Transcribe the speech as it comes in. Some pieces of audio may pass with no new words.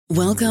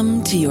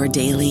Welcome to your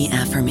daily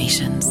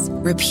affirmations.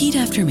 Repeat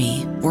after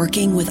me.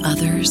 Working with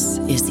others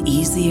is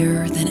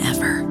easier than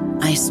ever.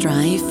 I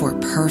strive for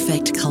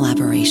perfect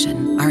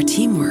collaboration. Our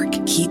teamwork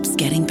keeps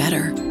getting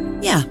better.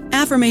 Yeah,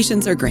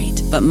 affirmations are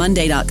great, but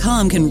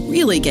Monday.com can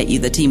really get you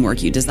the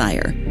teamwork you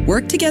desire.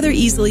 Work together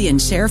easily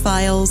and share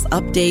files,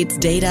 updates,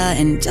 data,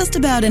 and just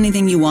about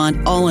anything you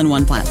want all in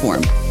one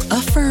platform.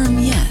 Affirm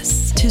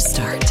yes to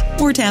start,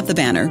 or tap the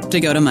banner to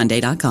go to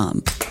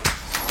Monday.com.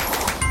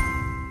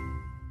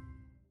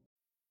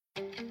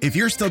 If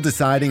you're still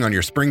deciding on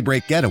your spring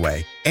break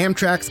getaway,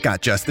 Amtrak's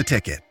got just the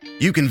ticket.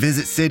 You can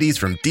visit cities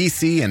from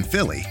D.C. and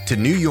Philly to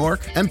New York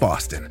and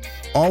Boston,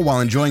 all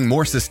while enjoying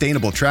more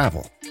sustainable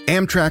travel.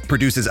 Amtrak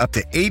produces up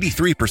to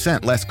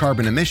 83% less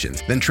carbon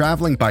emissions than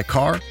traveling by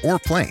car or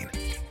plane.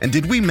 And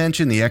did we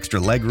mention the extra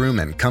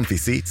legroom and comfy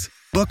seats?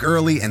 Book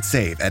early and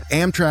save at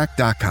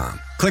Amtrak.com.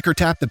 Click or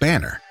tap the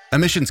banner.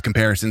 Emissions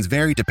comparisons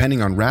vary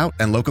depending on route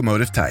and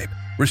locomotive type.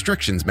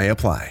 Restrictions may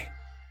apply.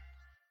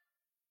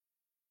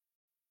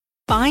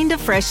 Find a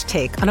fresh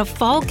take on a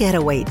fall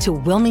getaway to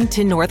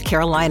Wilmington, North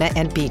Carolina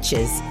and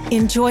beaches.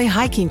 Enjoy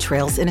hiking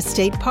trails in a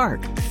state park,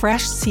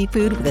 fresh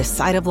seafood with a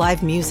side of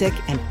live music,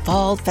 and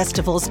fall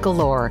festivals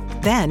galore.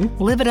 Then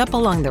live it up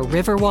along the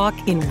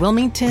Riverwalk in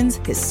Wilmington's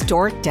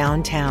historic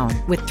downtown.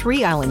 With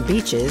 3 island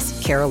beaches,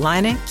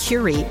 Carolina,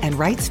 Curie, and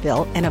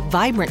Wrightsville, and a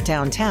vibrant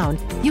downtown,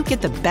 you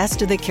get the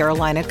best of the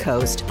Carolina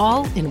coast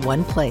all in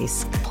one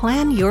place.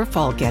 Plan your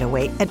fall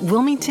getaway at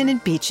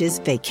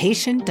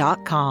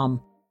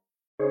WilmingtonandBeachesVacation.com.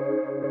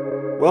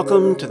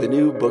 Welcome to the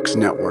New Books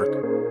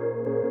Network.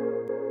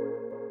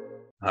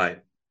 Hi,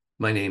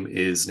 my name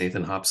is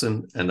Nathan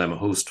Hobson, and I'm a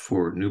host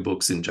for New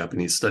Books in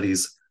Japanese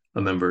Studies,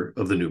 a member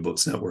of the New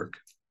Books Network.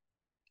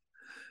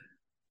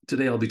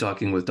 Today I'll be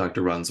talking with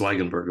Dr. Ron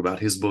Zwigenberg about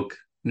his book,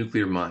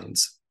 Nuclear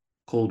Mines,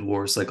 Cold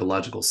War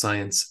Psychological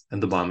Science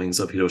and the Bombings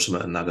of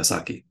Hiroshima and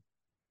Nagasaki.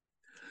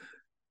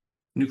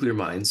 Nuclear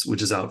Mines,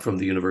 which is out from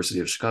the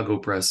University of Chicago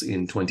Press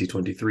in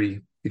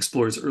 2023,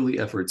 explores early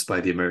efforts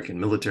by the American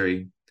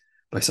military,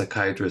 by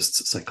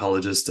psychiatrists,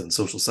 psychologists, and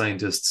social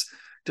scientists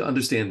to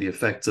understand the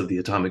effects of the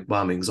atomic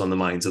bombings on the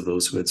minds of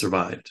those who had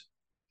survived.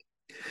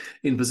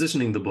 In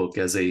positioning the book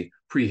as a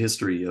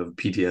prehistory of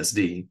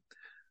PTSD,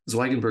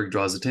 Zwigenberg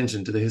draws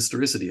attention to the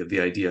historicity of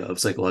the idea of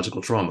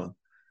psychological trauma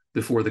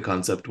before the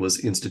concept was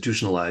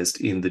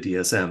institutionalized in the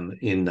DSM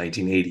in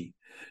 1980.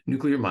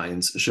 Nuclear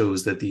Mines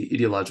shows that the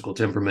ideological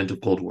temperament of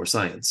Cold War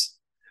science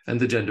and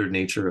the gendered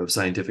nature of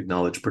scientific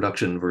knowledge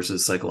production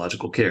versus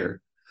psychological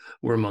care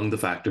were among the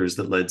factors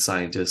that led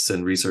scientists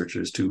and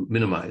researchers to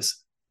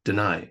minimize,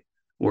 deny,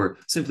 or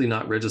simply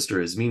not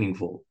register as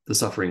meaningful the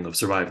suffering of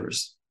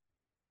survivors.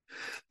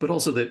 But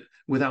also that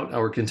without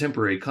our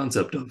contemporary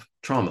concept of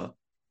trauma,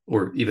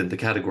 or even the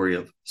category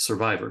of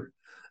survivor,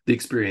 the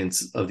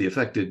experience of the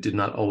affected did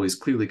not always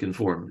clearly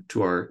conform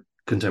to our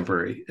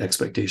contemporary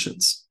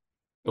expectations.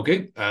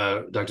 Okay,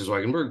 Dr.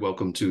 Zwigenberg,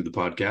 welcome to the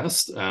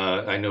podcast.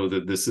 I know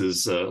that this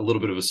is a little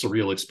bit of a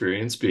surreal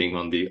experience being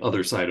on the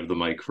other side of the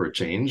mic for a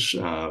change.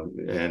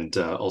 And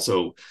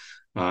also,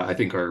 I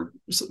think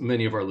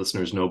many of our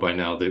listeners know by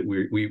now that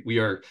we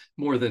are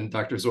more than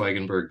Dr.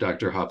 Zwigenberg,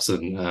 Dr.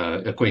 Hobson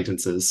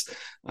acquaintances.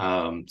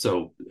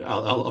 So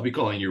I'll be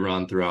calling you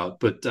Ron throughout.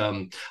 But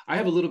I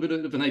have a little bit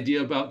of an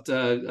idea about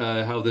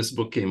how this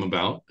book came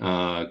about,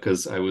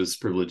 because I was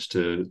privileged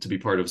to be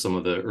part of some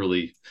of the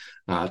early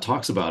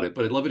talks about it.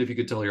 But I'd love it if you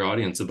could tell your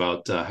audience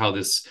about how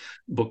this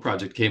book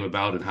project came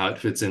about and how it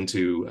fits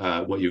into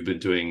what you've been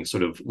doing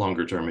sort of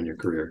longer term in your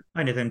career.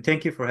 Hi, Nathan.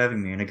 Thank you for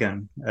having me. And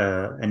again,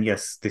 and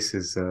yes, this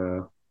is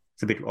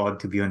it's a bit odd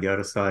to be on the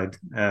other side,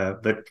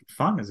 but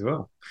fun as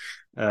well.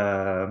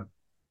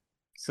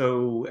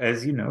 So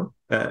as you know,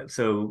 because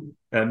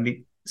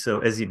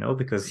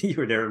you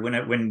were there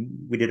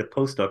when we did a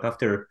postdoc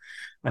after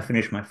I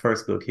finished my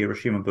first book,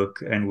 Hiroshima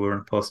book, and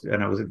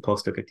I was in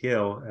postdoc at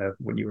Yale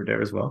when you were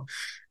there as well.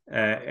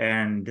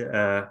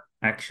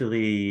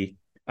 Actually,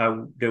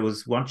 there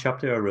was one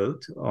chapter I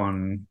wrote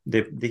on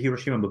the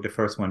Hiroshima book, the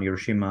first one,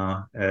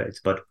 Hiroshima. It's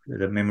about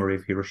the memory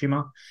of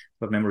Hiroshima,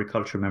 about memory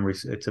culture,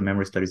 memories. It's a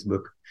memory studies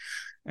book,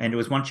 and there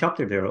was one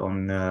chapter there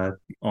on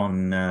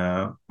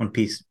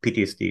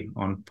PTSD,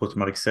 on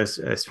post-traumatic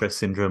stress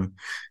syndrome,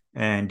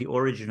 and the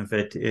origin of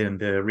it in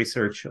the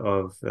research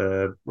of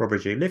Robert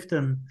J.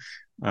 Lifton.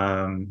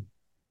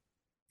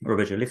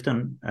 Robert J.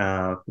 Lifton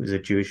was a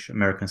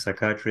Jewish-American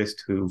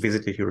psychiatrist who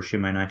visited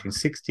Hiroshima in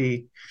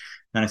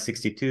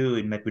 1962.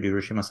 He met with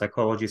Hiroshima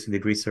psychologists and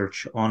did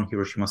research on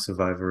Hiroshima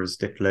survivors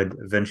that led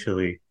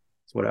eventually,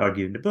 that's what I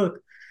argue in the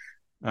book,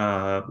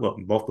 well,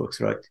 in both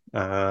books, right?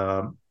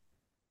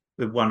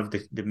 One of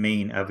the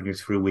main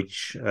avenues through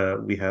which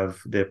we have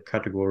the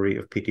category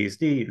of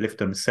PTSD.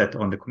 Lifton sat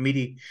on the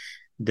committee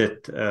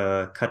that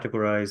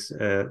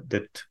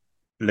that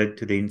led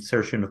to the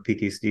insertion of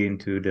PTSD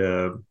into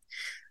the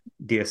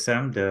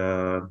DSM,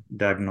 the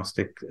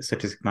Diagnostic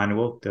Statistic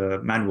Manual, the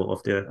manual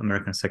of the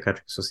American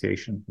Psychiatric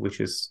Association, which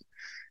is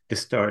the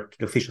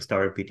official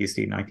start of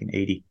PTSD in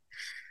 1980.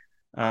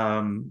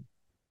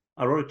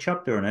 I wrote a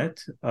chapter on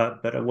it,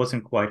 but I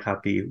wasn't quite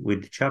happy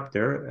with the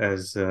chapter,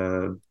 as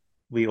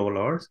we all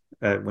are.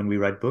 When we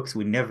write books,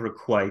 we're never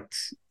quite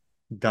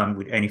done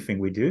with anything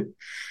we do.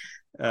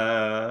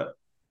 And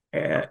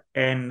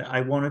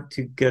I wanted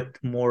to get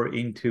more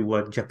into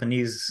what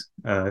Japanese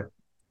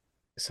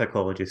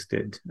psychologists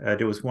did.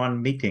 There was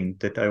one meeting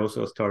that I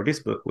also started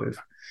this book with,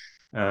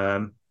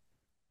 um,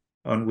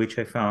 on which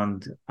I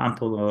found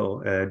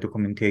ample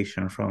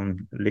documentation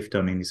from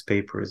Lifton in his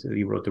papers.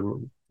 He wrote a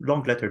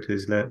long letter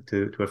to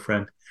to a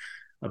friend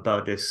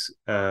about this,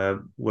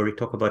 where he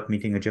talked about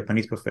meeting a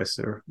Japanese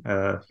professor,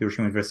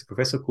 Hiroshima University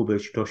professor Kubo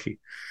Ichitoshi.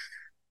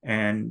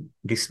 And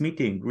this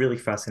meeting really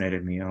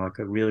fascinated me.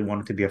 Like, I really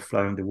wanted to be a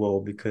fly on the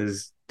wall,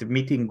 because the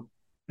meeting,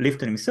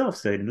 Lifton himself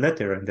said in a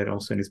letter, and then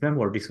also in his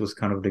memoir, this was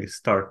kind of the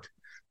start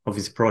of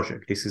his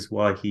project. This is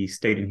why he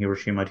stayed in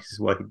Hiroshima. This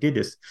is why he did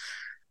this.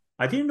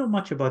 I didn't know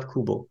much about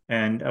Kubo,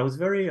 and I was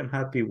very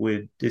unhappy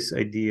with this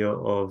idea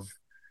of,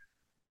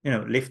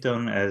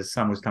 Lifton as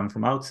someone who's coming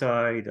from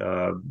outside,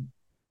 an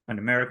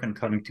American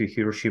coming to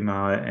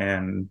Hiroshima,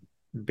 and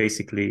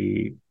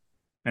basically,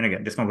 and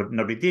again, that's not what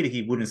nobody did.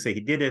 He wouldn't say he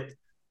did it,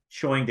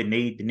 showing the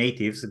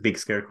natives, big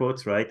scare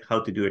quotes, right, how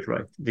to do it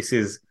right. This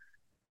is,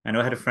 I know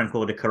I had a friend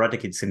called the Karate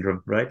Kid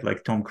syndrome, right?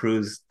 Like Tom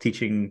Cruise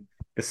teaching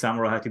the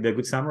samurai how to be a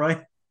good samurai,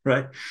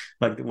 right?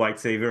 Like the white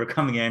savior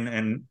coming in,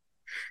 and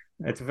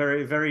it's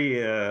very,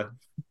 very, I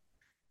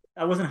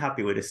wasn't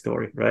happy with this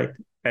story, right?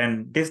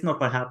 And this is not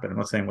what happened. I'm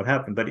not saying what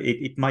happened, but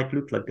it might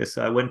look like this.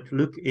 So I went to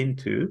look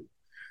into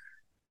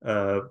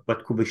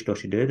what Kubo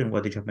Ichitoshi did and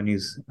what the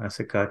Japanese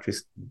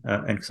psychiatrist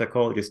and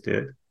psychologist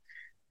did.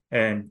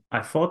 And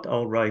I thought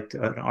I'll write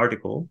an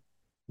article,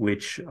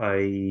 which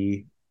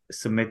I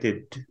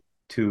submitted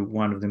to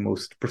one of the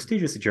most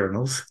prestigious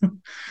journals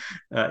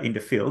in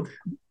the field,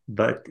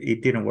 but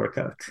it didn't work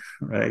out,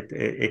 right?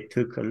 It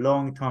took a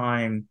long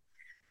time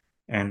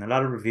and a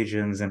lot of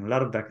revisions and a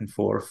lot of back and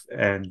forth,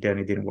 and then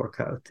it didn't work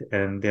out.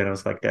 And then I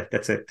was like,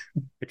 that's it.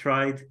 I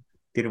tried,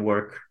 didn't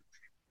work,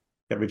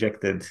 got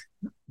rejected.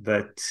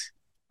 But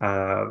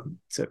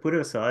so I put it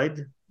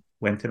aside,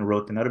 went and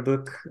wrote another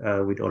book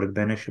with Oleg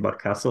Benish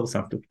about castles,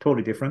 something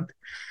totally different.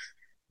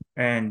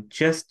 And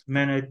just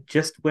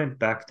went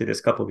back to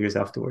this a couple of years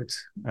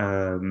afterwards,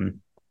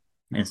 and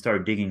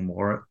started digging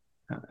more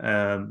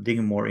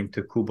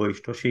into Kubo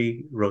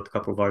Ichitoshi, wrote a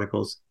couple of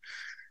articles.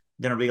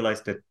 Then I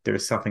realized that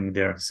there's something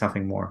there,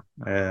 something more.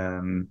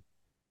 There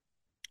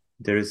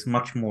is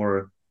much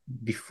more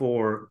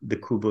before the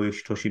Kubo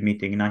Ichitoshi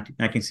meeting in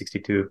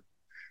 1962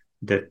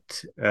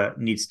 that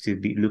needs to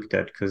be looked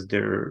at, because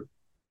there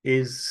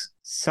is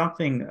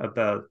something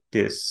about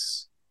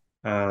this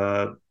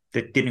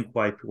that didn't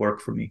quite work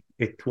for me.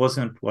 It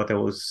wasn't what I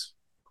was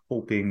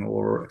hoping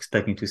or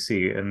expecting to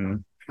see.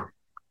 And,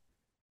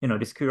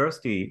 this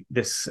curiosity,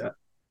 this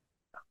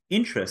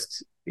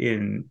interest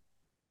in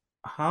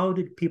how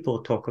did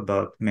people talk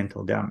about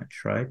mental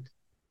damage, right?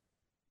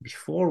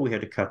 Before we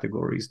had the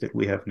categories that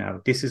we have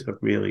now, this is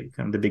what really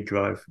kind of the big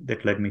drive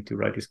that led me to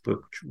write this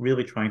book,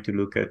 really trying to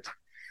look at,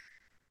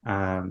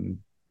 and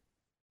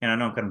I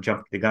know I'm kind of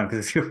jumping the gun because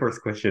it's your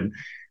first question,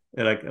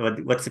 like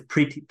what's the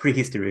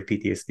prehistory of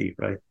PTSD,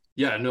 right?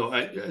 Yeah,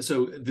 no.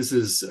 So this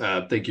is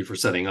thank you for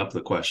setting up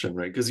the question,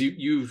 right? Because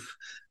you've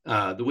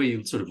the way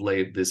you sort of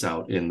laid this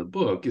out in the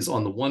book is,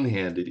 on the one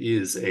hand, it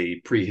is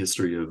a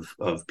prehistory of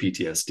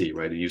PTSD,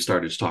 right? And you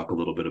started to talk a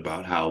little bit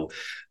about how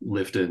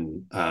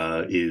Lifton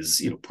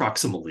is,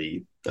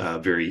 proximally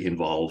very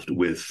involved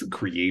with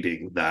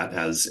creating that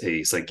as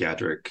a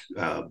psychiatric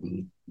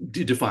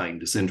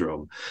defined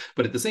syndrome.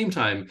 But at the same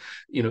time,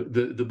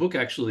 the book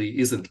actually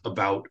isn't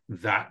about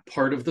that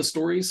part of the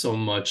story so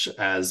much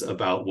as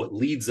about what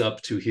leads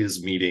up to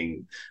his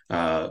meeting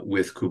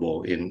with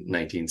Kubo in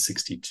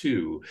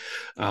 1962.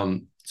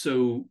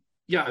 So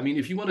yeah, I mean,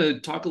 if you want to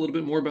talk a little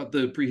bit more about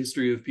the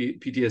prehistory of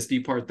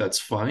PTSD part, that's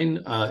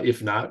fine.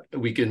 If not,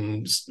 we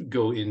can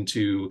go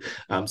into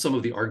some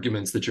of the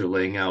arguments that you're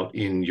laying out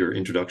in your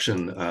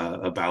introduction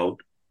about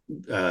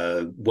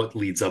what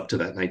leads up to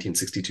that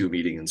 1962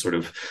 meeting and sort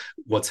of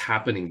what's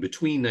happening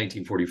between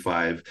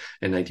 1945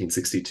 and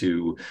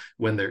 1962,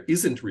 when there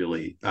isn't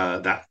really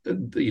that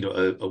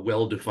a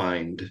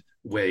well-defined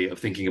way of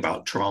thinking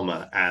about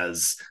trauma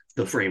as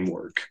the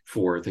framework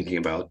for thinking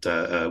about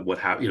what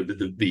happened,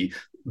 the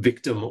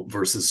victim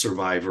versus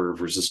survivor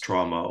versus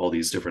trauma, all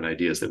these different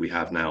ideas that we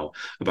have now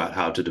about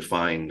how to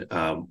define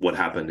what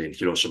happened in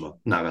Hiroshima,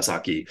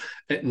 Nagasaki,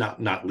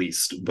 not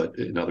least, but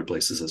in other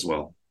places as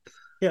well.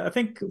 Yeah, I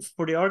think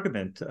for the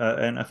argument,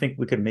 and I think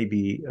we can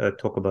maybe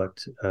talk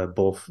about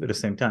both at the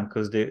same time,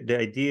 because the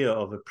idea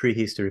of a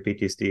prehistory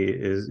PTSD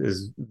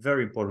is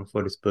very important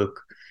for this book,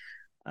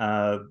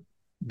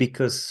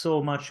 because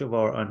so much of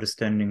our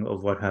understanding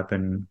of what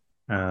happened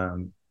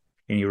in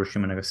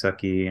Hiroshima,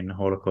 Nagasaki, and the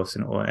Holocaust,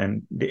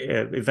 and the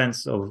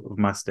events of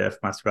mass death,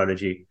 mass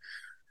tragedy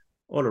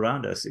all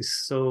around us is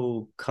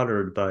so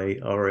colored by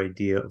our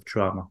idea of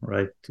trauma,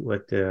 right?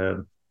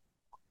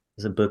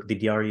 There's a book,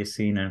 Didier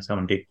Yassine and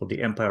someone called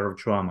The Empire of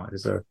Trauma.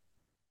 There's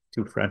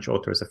two French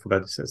authors, I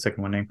forgot the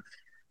second one name.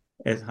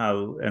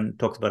 and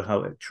talks about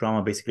how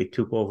trauma basically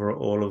took over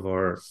all of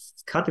our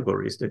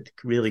categories that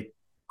really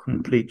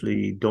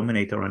completely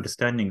dominate our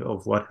understanding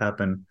of what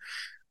happened,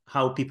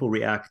 how people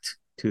react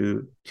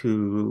to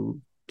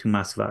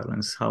mass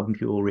violence, how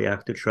people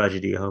react to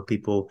tragedy, how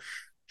people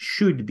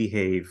should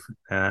behave.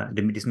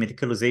 This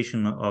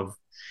medicalization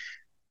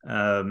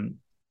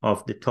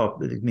of the top,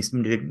 the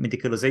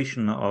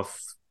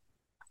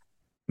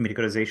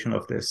medicalization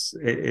of this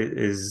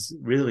is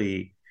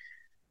really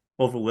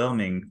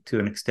overwhelming, to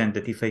an extent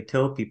that if I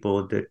tell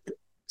people that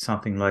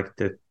something like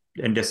that,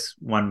 and that's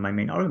one of my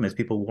main arguments,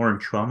 people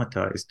weren't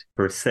traumatized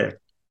per se,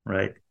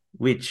 right?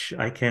 Which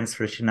I can't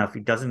stretch enough.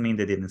 It doesn't mean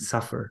they didn't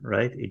suffer,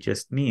 right? It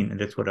just means, and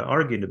that's what I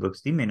argue in the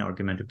books, the main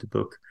argument of the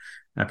book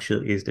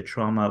actually is that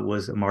trauma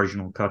was a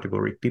marginal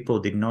category. People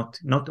did not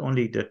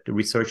only that the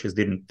researchers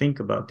didn't think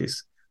about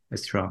this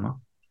as trauma,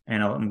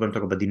 and I'm going to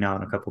talk about it now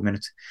in a couple of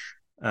minutes,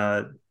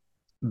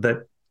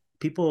 but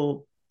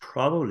people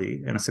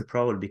probably, and I say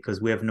probably because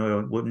we have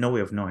no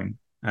way of knowing.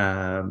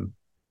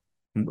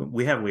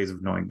 We have ways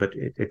of knowing, but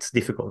it's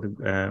difficult.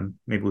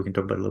 Maybe we can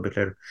talk about it a little bit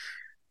later.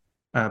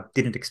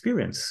 Didn't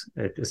experience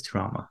it as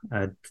trauma.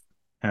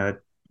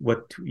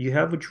 What you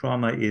have with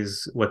trauma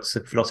is what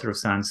philosopher of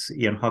science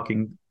Ian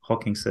Hawking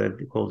said,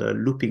 called a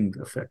looping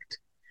effect,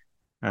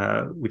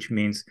 which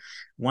means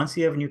once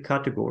you have new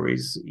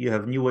categories, you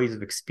have new ways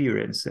of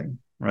experiencing,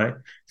 right?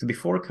 So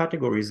before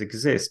categories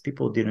exist,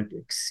 people didn't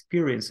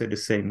experience it the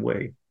same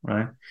way,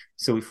 right?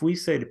 So if we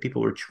say that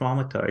people were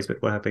traumatized by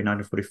what happened in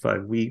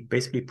 1945, we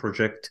basically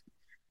project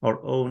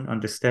our own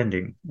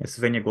understanding.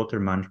 Svenja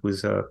Gotterman,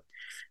 who's a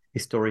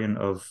historian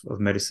of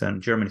medicine,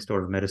 German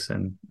historian of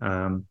medicine,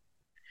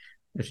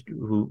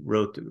 who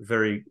wrote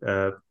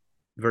a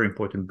very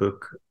important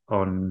book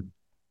on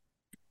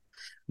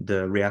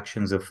the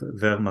reactions of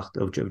Wehrmacht,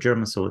 of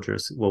German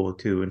soldiers, World War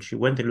II. And she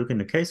went and looked in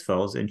the case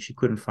files and she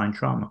couldn't find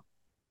trauma.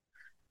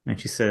 And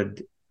she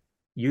said,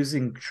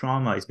 using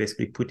trauma is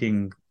basically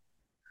putting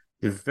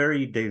the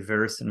very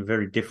diverse and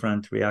very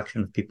different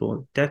reaction of people at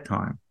that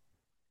time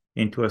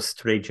into a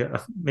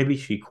straitjacket. Maybe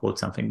she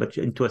quotes something, but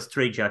into a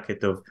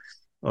straitjacket of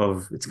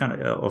it's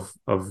kind of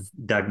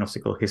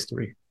diagnostical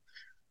history.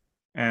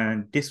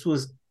 And this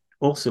was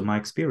also my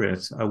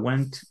experience. I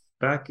went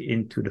back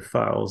into the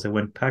files, I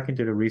went back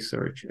into the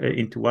research,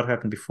 into what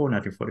happened before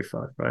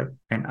 1945, right?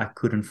 And I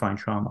couldn't find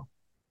trauma.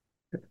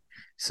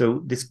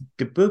 So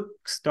the book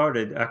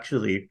started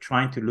actually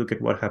trying to look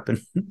at what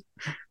happened,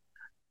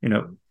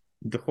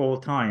 the whole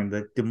time.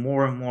 That the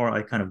more and more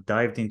I kind of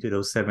dived into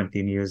those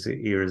 17 years,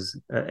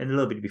 and a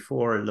little bit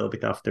before, a little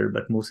bit after,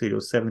 but mostly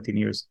those 17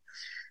 years,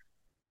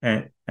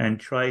 and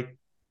try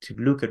to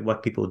look at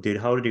what people did,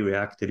 how did they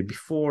react to it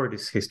before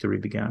this history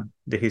began.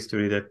 The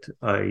history that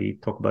I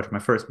talk about in my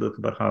first book,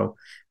 about how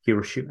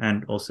Hiroshima,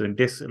 and also in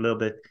this a little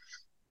bit,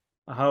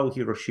 how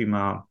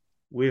Hiroshima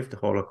with the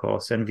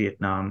Holocaust and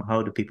Vietnam,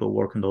 how the people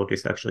working on all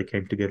this actually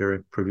came together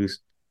and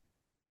produced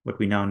what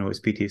we now know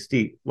as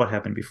PTSD, what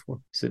happened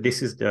before. So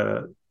this is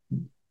the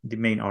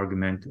main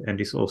argument, and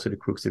this is also the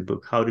crux of the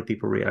book. How do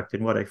people react?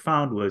 And what I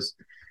found was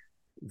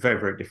very,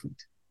 very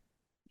different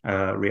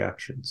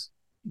reactions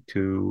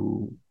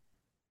to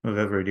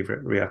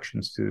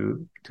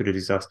the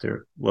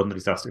disaster, well, not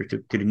disaster,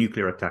 to the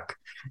nuclear attack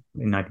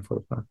in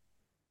 1945.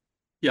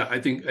 Yeah,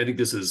 I think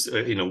this is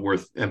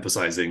worth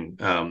emphasizing,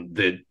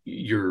 that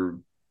you're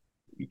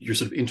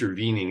sort of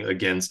intervening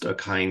against a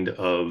kind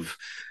of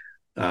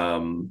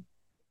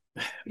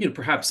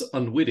perhaps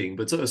unwitting,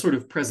 but a sort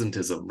of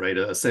presentism, right?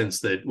 A sense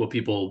that, well,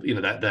 people,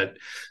 that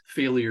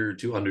failure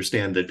to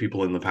understand that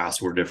people in the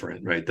past were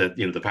different, right? That,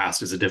 the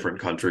past is a different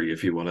country,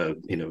 if you want to,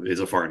 is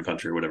a foreign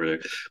country or whatever.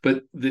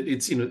 But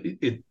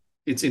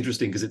it's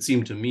interesting because it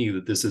seemed to me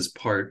that this is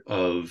part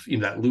of,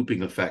 that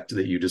looping effect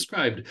that you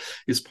described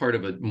is part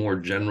of a more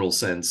general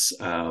sense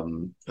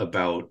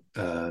about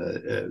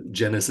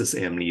genesis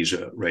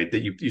amnesia, right?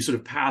 That you sort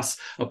of pass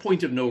a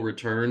point of no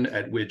return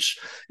at which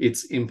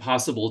it's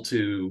impossible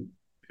to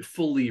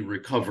fully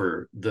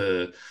recover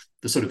the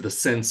sort of the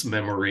sense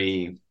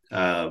memory,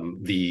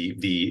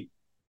 the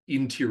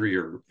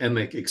interior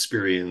emic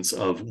experience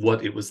of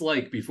what it was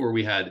like before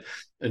we had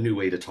a new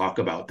way to talk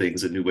about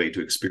things, a new way to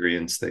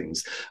experience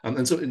things.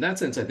 And so in that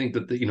sense, I think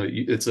that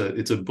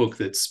it's a book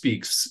that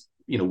speaks,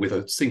 with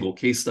a single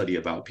case study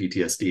about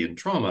PTSD and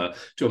trauma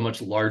to a much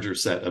larger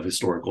set of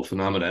historical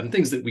phenomena and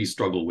things that we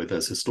struggle with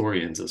as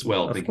historians as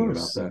well, thinking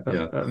about that.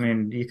 Yeah. I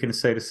mean, you can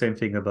say the same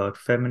thing about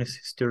feminist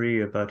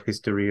history, about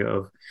history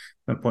of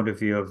a point of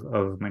view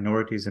of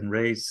minorities and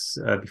race,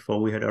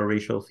 before we had our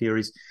racial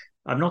theories.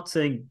 I'm not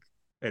saying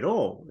at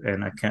all,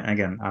 and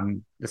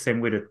I'm the same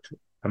way that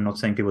I'm not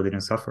saying people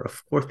didn't suffer.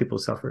 Of course people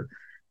suffered.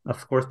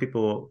 Of course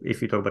people,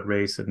 if you talk about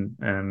race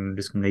and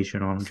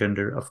discrimination on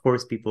gender, of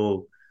course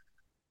people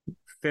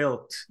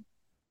felt,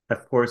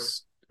 of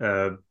course,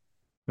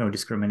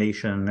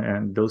 discrimination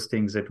and those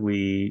things that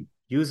we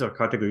use our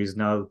categories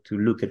now to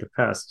look at the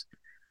past.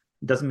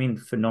 It doesn't mean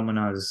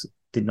phenomena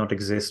did not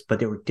exist, but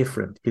they were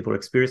different. People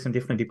experienced them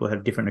different. People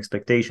had different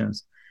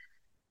expectations.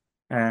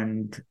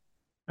 And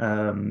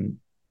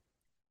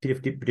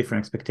different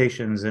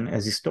expectations. And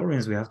as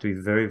historians, we have to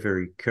be very,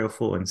 very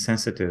careful and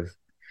sensitive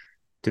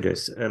to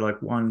this.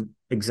 Like one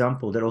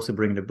example that also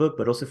bring in the book,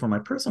 but also from my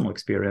personal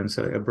experience,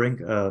 I bring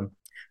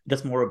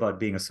that's more about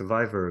being a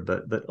survivor,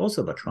 but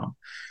also about trauma.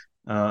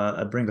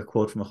 I bring a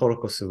quote from a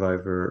Holocaust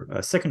survivor,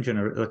 a second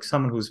generation, like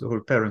someone whose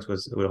parents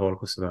were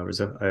Holocaust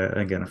survivors.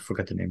 Again, I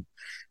forgot the name.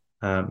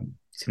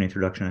 It's an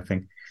introduction, I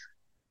think.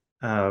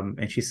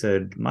 And she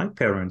said, "My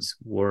parents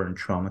weren't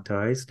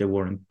traumatized. They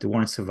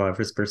weren't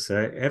survivors per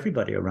se.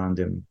 Everybody around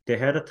them, they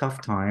had a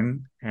tough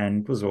time,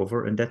 and it was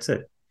over, and that's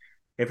it.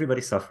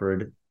 Everybody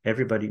suffered.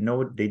 Everybody,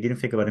 no, they didn't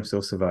think about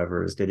themselves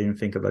survivors. They didn't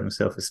think about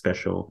themselves as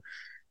special.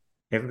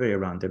 Everybody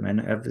around them, and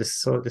I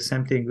saw the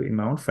same thing in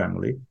my own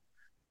family.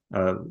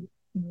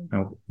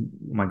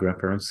 My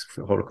grandparents,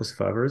 Holocaust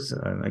survivors.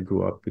 I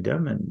grew up with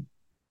them, and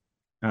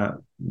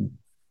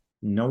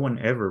no one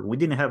ever. We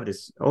didn't have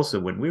this. Also,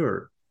 when we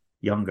were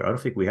younger, I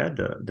don't think we had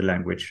the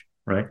language,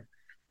 right?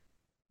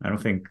 I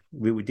don't think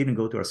we didn't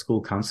go to our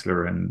school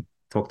counselor and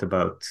talked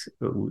about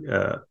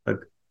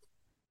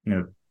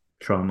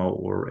trauma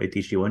or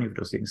ADHD or any of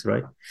those things,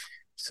 right?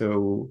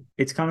 So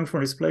it's coming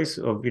from this place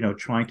of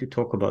trying to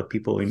talk about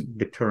people in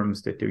the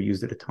terms that they're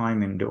used at the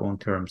time, in their own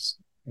terms,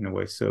 in a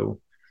way. So,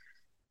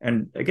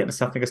 and again, it's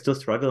something I still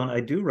struggle, and I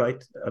do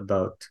write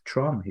about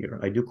trauma here.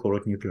 I do call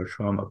it nuclear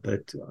trauma,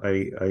 but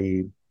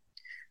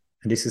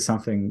and this is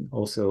something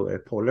also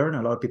Paul Lerner,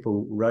 a lot of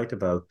people write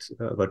about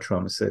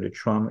trauma, say that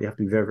trauma, you have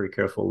to be very, very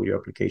careful with your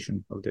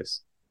application of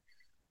this.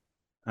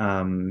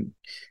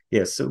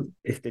 So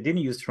if they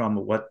didn't use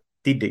trauma, what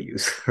did they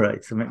use,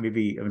 right? So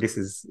maybe this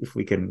is, if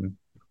we can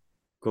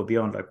go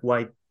beyond,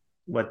 like,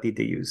 what did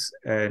they use?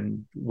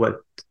 And what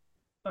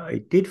I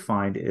did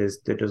find is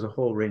that there's a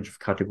whole range of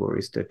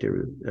categories that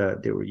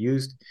they were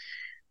used,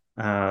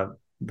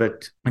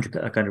 but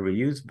kind of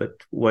reused. But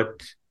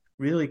what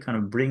really kind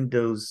of bring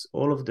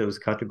all of those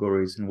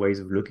categories and ways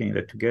of looking at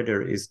it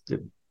together is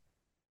the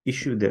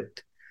issue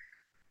that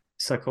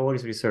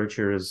psychology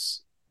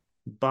researchers,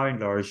 by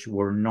and large,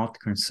 were not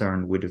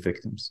concerned with the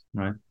victims,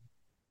 right?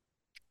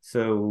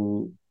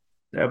 So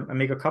I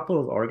make a couple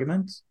of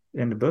arguments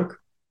in the book,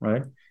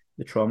 right?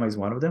 The trauma is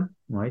one of them,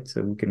 right?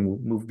 So we can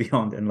move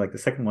beyond. And like the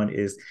second one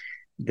is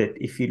that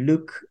if you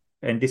look,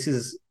 and this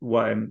is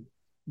why I'm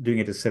doing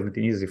it as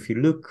 17 years, if you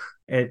look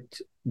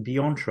at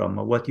beyond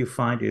trauma, what you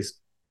find is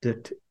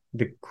that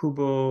the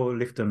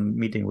Kubo-Lifton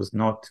meeting was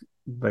not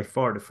by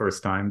far the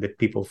first time that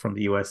people from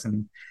the US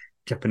and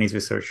Japanese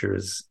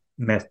researchers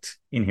met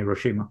in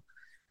Hiroshima,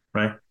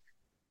 right?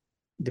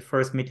 The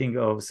first meeting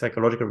of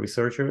psychological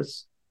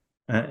researchers,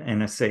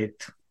 and I say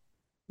it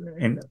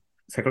in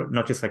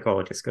not just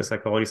psychologists, because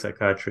psychologists,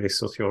 psychiatrists,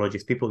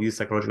 sociologists, people use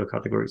psychological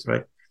categories,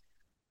 right?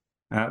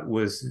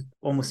 Was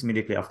almost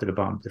immediately after the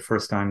bomb, the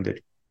first time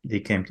that they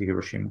came to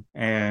Hiroshima.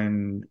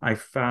 And I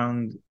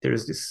found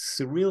there's this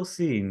surreal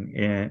scene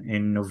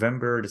in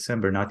November,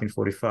 December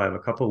 1945, a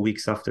couple of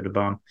weeks after the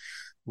bomb,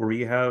 where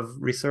you have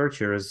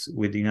researchers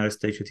with the United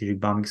States Strategic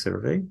Bombing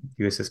Survey,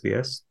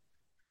 USSBS,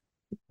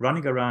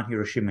 running around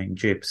Hiroshima in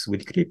jeeps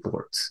with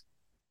clipboards,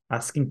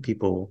 asking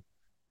people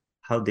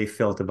how they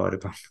felt about the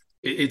bomb.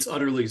 It's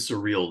utterly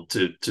surreal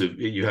to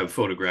you have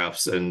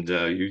photographs and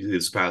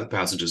these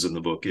passages in the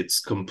book.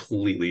 It's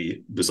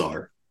completely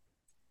bizarre.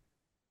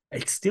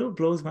 It still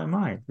blows my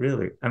mind,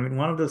 really. I mean,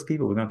 one of those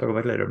people we're going to talk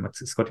about later,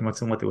 Scotty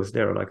Matsumoto, was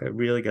there. Like, I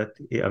really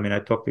I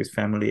talked to his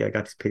family, I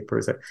got his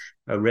papers,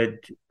 I read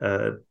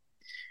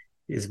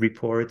his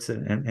reports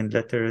and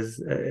letters,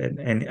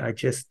 and I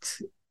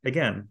just,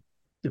 again,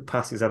 the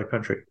past is out of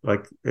country.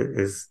 Like,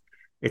 it's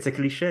a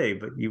cliche,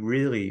 but you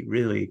really,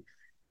 really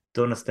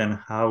don't understand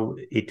how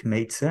it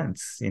made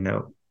sense.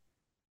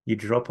 You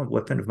drop a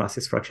weapon of mass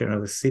destruction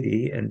on the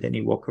city, and then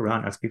you walk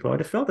around and ask people how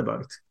they felt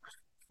about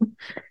it.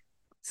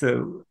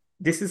 So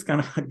this is kind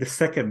of like the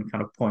second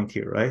kind of point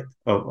here, right?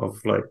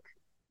 Of like,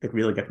 it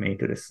really got me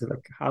into this.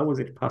 Like, how was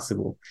it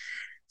possible?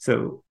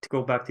 So to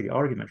go back to the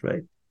argument,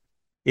 right?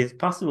 It's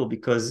possible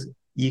because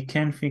you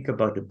can think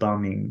about the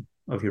bombing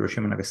of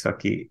Hiroshima and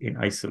Nagasaki in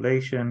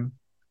isolation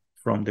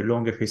from the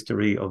longer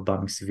history of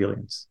bombing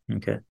civilians,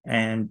 okay?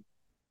 And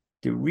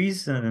the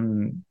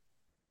reason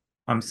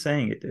I'm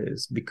saying it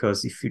is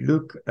because if you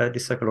look at the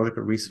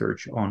psychological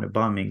research on the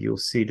bombing, you'll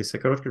see the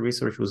psychological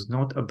research was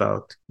not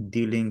about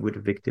dealing with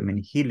the victim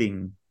and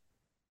healing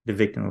the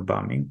victim of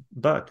bombing,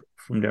 but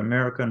from the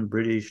American,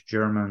 British,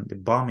 German, the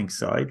bombing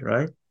side,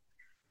 right?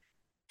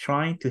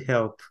 Trying to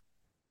help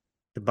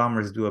the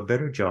bombers do a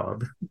better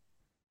job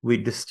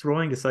with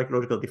destroying the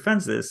psychological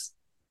defenses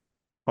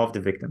of the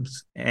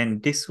victims.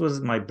 And this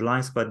was my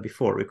blind spot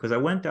before, because I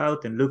went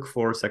out and looked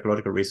for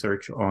psychological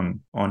research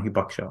on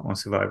hibakusha, on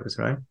survivors,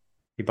 right?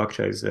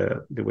 Hibakusha is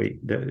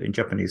in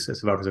Japanese,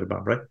 survivors of the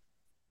bomb, right?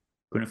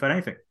 Couldn't find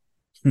anything.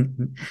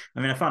 I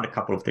mean, I found a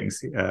couple of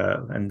things,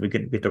 and we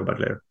talk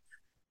about it later,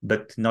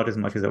 but not as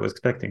much as I was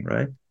expecting,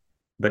 right?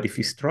 But if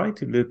you try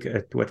to look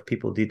at what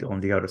people did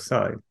on the other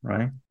side,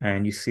 right,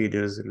 and you see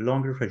there's a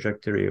longer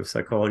trajectory of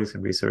psychologists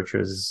and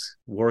researchers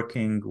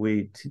working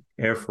with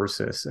air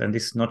forces, and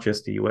this is not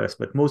just the US,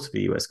 but most of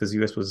the US, because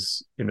the US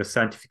was in the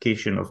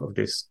scientification of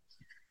this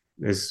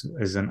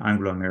is an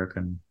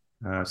Anglo-American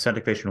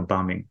scientification of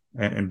bombing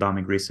and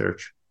bombing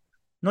research.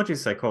 Not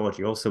just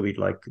psychology, also with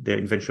like the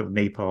invention of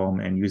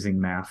napalm and using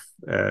math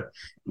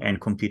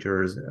and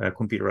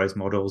computerized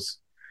models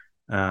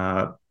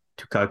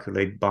to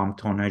calculate bomb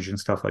tonnage and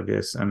stuff like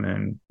this. I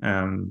mean,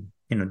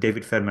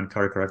 David Feldman,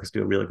 Kari Karakas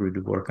do a really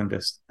good work on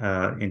this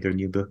in their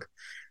new book.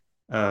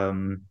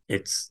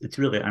 It's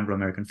really an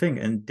Anglo-American thing,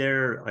 and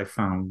there I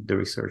found the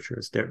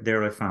researchers.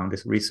 There I found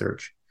this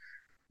research,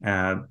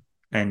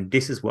 and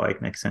this is why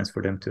it makes sense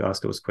for them to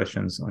ask those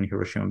questions on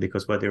Hiroshima,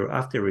 because what they were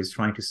after is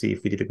trying to see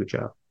if we did a good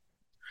job.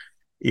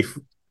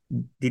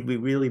 Did we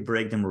really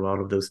break the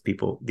morale of those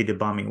people? Did the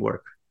bombing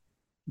work,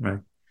 right?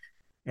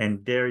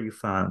 And there you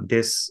found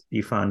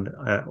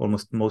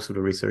almost most of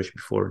the research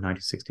before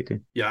 1962.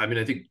 Yeah, I mean,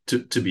 I think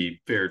to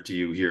be fair to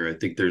you here, I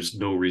think there's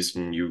no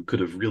reason you could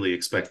have really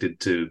expected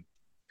to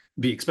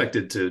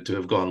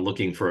have gone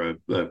looking for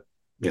a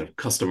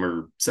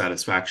customer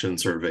satisfaction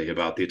survey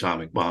about the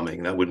atomic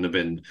bombing. That wouldn't have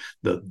been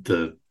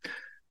the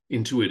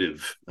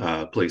intuitive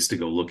place to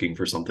go looking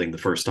for something the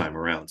first time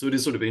around. So it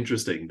is sort of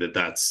interesting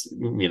that's,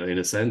 in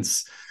a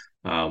sense,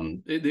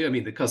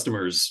 the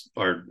customers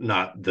are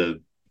not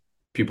the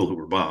people who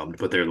were bombed,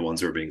 but they're the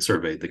ones who are being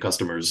surveyed. The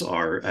customers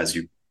are, as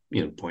you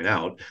point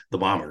out, the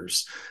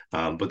bombers.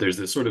 But there's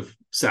this sort of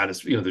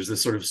there's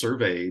this sort of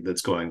survey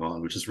that's going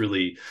on, which is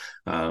really,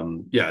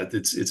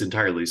 it's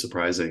entirely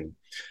surprising.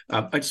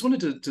 I just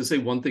wanted to say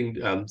one thing,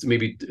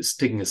 maybe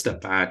taking a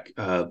step back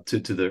to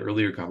the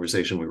earlier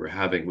conversation we were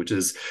having, which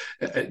is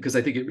because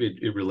I think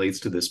it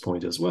relates to this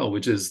point as well,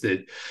 which is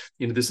that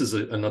this is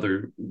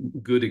another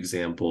good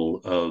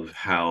example of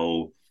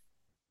how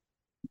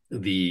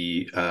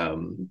the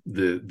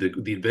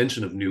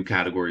invention of new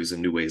categories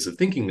and new ways of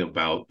thinking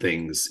about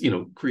things,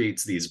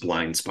 creates these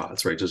blind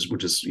spots, right?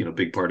 Which is a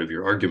big part of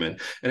your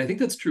argument. And I think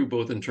that's true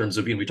both in terms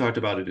of, we talked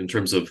about it in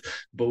terms of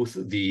both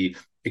the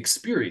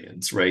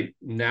experience, right?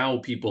 Now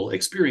people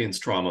experience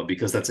trauma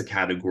because that's a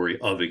category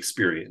of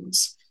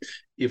experience.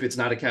 If it's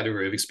not a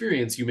category of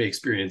experience, you may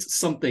experience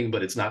something,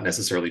 but it's not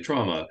necessarily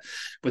trauma.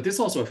 But this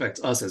also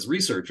affects us as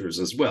researchers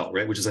as well,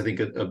 right? Which is, I think,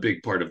 a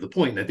big part of the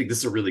point. And I think this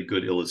is a really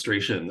good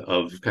illustration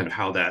of kind of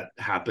how that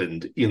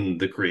happened in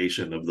the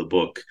creation of the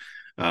book,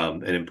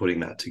 and in putting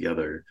that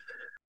together.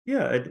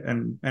 Yeah,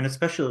 and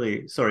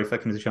especially, sorry if I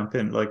can just jump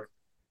in, like,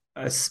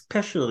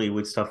 especially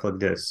with stuff like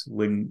this,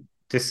 when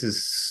this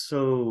is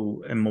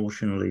so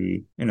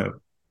emotionally,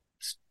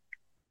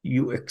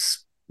 you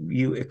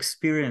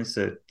experience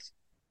it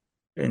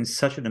in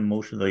such an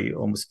emotionally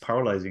almost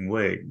paralyzing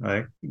way,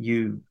 right?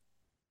 It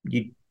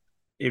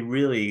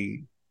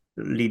really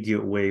leads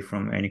you away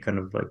from any kind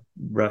of like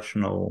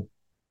rational,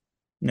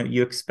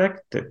 you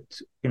expect that,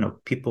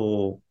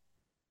 people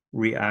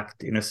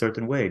react in a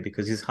certain way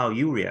because it's how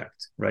you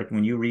react, right?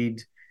 When you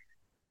read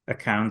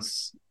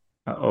accounts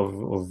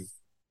of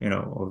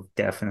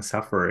death and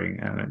suffering,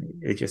 and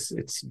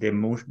it's the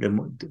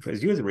emotion,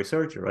 as you as a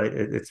researcher, right?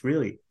 It's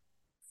really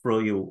throw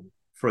you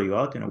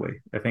out in a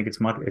way. I think it's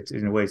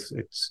in a way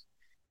it's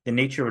the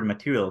nature of the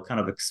material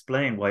kind of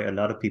explain why a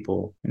lot of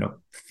people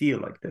feel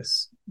like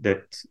this,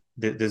 that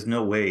there's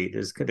no way,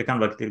 they're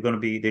kind of like they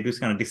do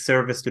kind of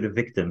disservice to the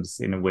victims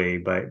in a way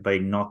by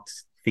not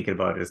thinking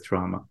about it as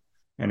trauma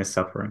and as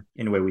suffering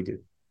in the way we do.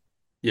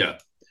 Yeah.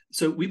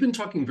 So we've been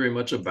talking very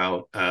much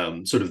about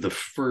sort of the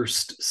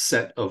first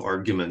set of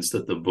arguments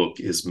that the book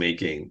is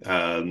making.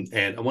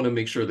 And I want to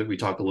make sure that we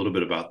talk a little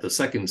bit about the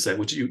second set,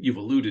 which you've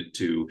alluded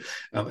to.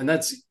 And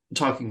that's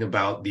talking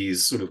about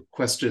these sort of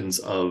questions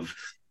of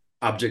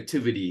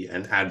objectivity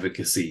and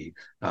advocacy,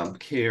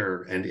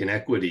 care and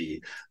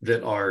inequity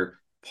that are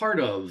part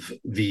of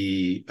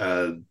the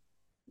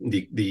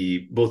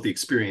both the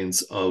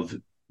experience of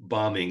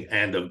bombing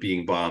and of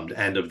being bombed,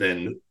 and of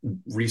then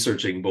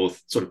researching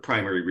both sort of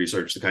primary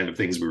research, the kind of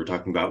things we were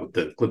talking about with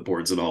the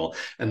clipboards and all,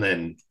 and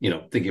then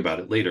thinking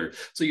about it later.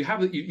 So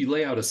you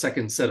lay out a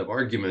second set of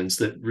arguments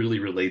that really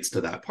relates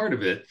to that part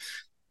of it.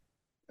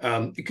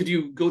 Could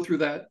you go through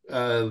that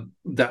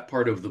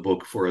part of the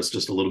book for us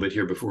just a little bit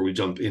here before we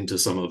jump into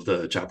some of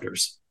the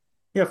chapters?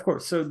 Yeah, of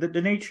course. So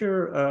the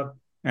nature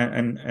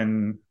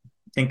and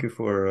thank you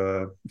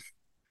for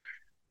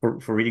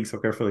reading so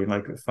carefully and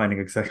like finding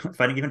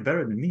even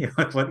better than me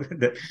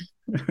the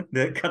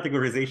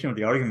categorization of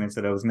the arguments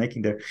that I was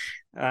making there.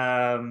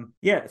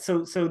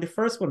 So the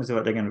first one is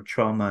about, again,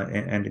 trauma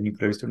and the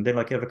nuclear history, and then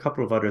like I have a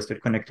couple of others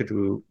that connected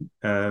to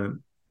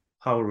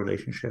power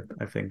relationship.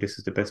 I think this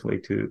is the best way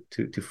to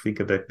think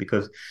of it,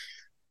 because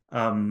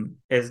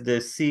as the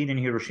scene in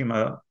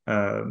Hiroshima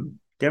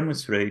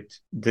demonstrate,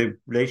 the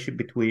relationship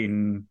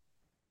between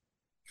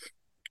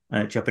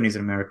Japanese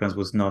and Americans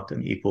was not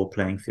an equal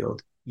playing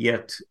field.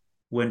 Yet,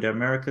 when the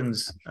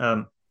Americans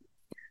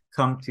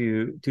come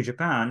to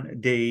Japan,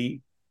 they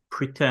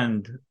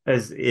pretend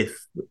as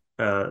if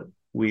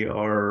we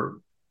are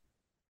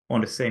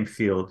on the same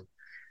field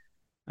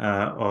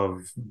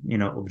of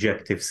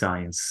objective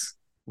science,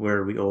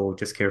 where we all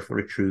just care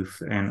for the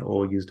truth and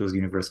all use those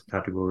universal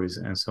categories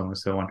and so on and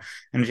so on.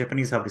 And the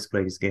Japanese have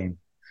displayed this game,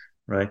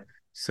 right?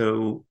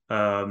 So,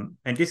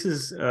 and this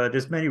is,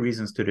 there's many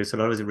reasons to this. A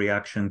lot of the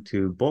reaction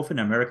to both in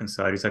the American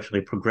side is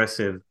actually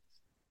progressive,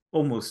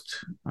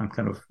 almost, I'm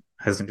kind of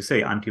hesitant to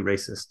say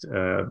anti-racist.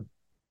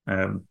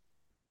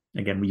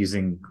 Again, we're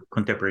using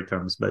contemporary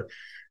terms, but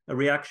a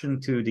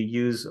reaction to the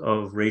use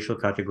of racial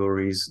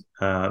categories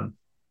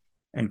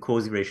and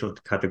quasi-racial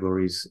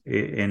categories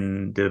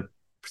in the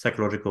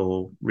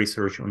psychological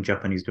research on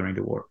Japanese during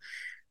the war.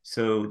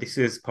 So this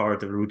is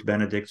part of Ruth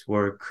Benedict's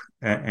work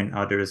and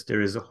others.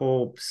 There is a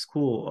whole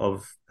school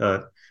of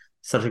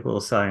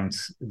psychological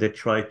science that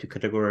tried to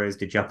categorize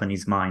the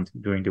Japanese mind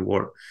during the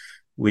war,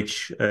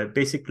 which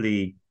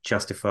basically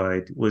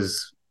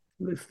was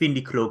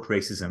thinly cloaked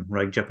racism,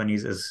 right?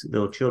 Japanese as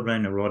little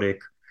children,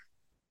 neurotic,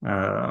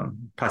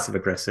 passive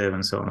aggressive,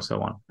 and so on and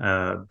so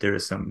on. There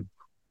is some,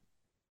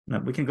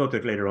 we can go to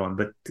it later on,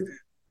 but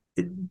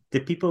the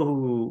people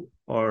who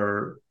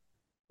are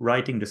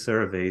writing the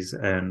surveys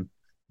and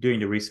doing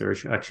the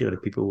research actually are the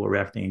people who are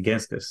reacting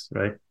against this,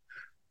 right?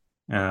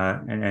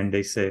 And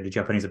they say the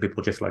Japanese are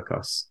people just like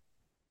us.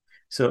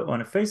 So on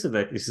the face of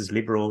it, this is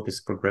liberal, this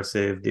is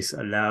progressive, this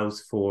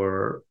allows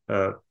for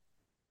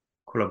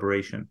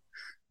collaboration.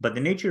 But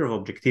the nature of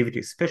objectivity,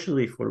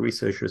 especially for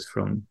researchers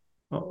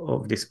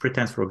of this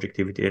pretense for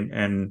objectivity,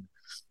 and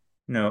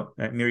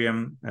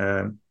Miriam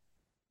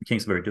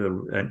Kingsbury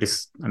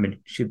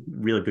she did a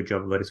really good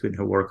job about this with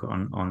her work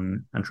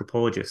on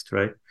anthropologists,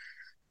 right?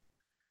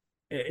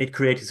 It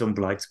creates its own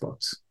blind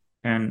spots.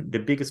 And the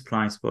biggest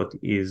blind spot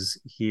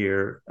is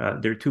here.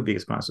 There are two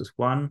biggest blind spots.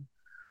 One,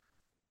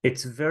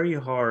 it's very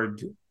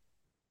hard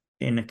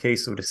in the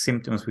case of the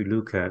symptoms we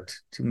look at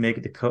to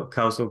make the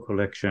causal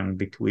connection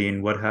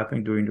between what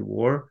happened during the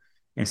war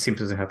and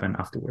symptoms that happen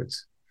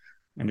afterwards.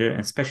 And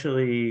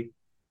especially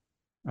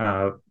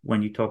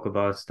when you talk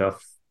about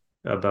stuff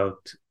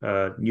about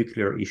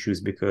nuclear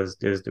issues, because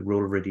there's the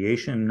role of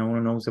radiation, no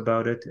one knows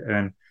about it.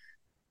 And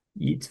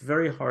it's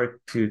very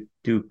hard to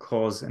do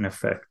cause and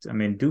effect. I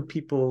mean, do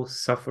people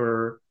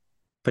suffer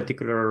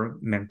particular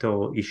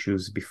mental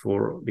issues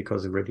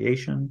because of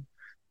radiation,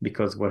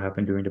 because of what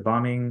happened during the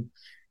bombing,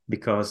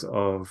 because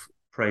of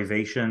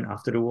privation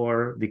after the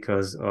war,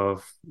 because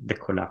of the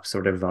collapse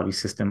of their value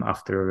system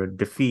after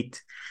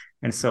defeat,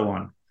 and so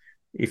on?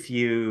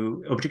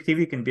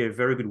 Objectivity can be a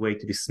very good way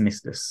to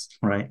dismiss this,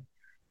 right?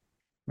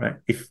 Right.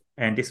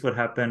 And this would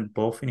happen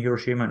both in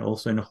Hiroshima and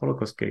also in the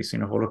Holocaust case. In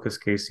the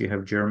Holocaust case, you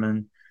have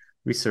German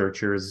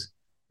researchers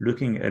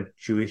looking at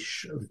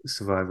Jewish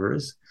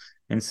survivors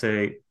and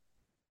say,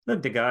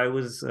 look, the guy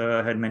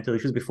had mental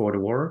issues before the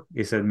war.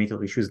 He had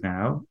mental issues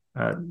now.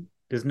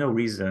 There's no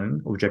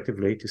reason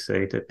objectively to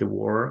say that the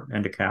war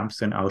and the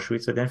camps and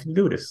Auschwitz had anything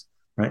to do with this,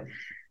 right?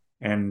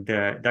 And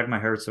Dagmar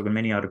Herzog and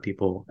many other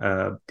people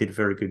did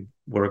very good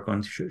work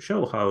on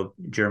show how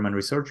German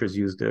researchers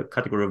used the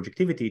category of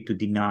objectivity to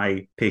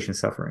deny patient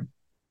suffering.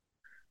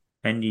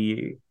 And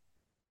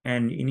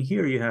in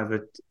here you have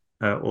it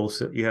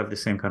also. You have the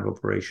same kind of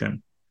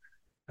operation,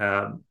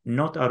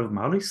 not out of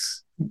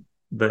malice,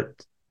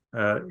 but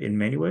in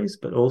many ways,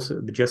 but also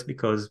just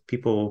because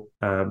people,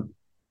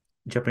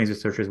 Japanese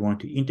researchers, want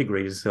to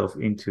integrate themselves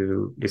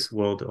into this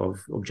world of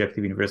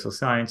objective universal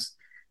science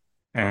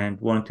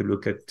and want to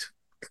look at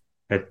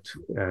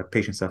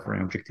patient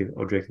suffering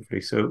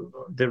objectively. So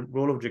the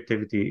role of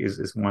objectivity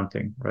is one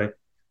thing, right?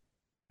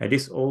 And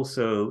this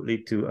also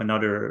lead to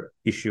another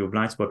issue of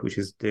blind spot, which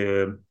is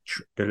the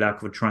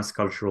lack of a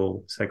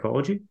transcultural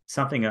psychology.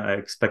 Something I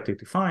expected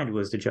to find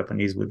was the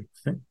Japanese would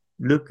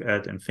look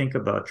at and think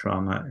about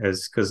trauma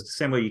because the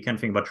same way you can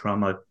think about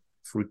trauma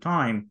through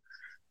time,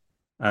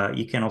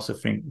 you can also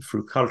think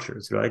through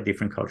cultures, right?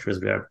 Different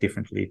cultures react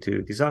differently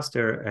to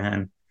disaster,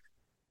 and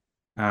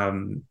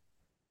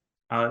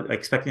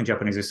expecting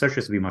Japanese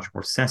researchers to be much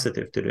more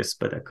sensitive to this,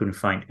 but I couldn't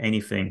find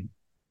anything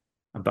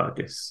about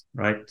this,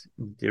 right?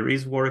 There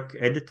is work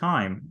at the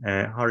time.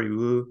 Hari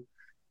Wu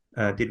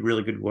did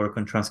really good work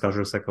on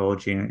transcultural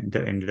psychology in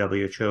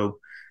the WHO.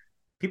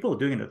 People are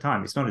doing it at the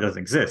time. It's not that it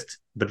doesn't exist,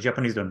 but the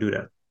Japanese don't do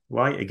that.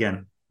 Why?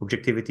 Again,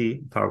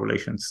 objectivity, power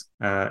relations.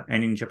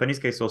 And in Japanese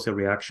case, also a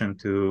reaction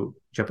to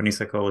Japanese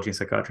psychology and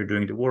psychiatry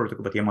during the war. We talk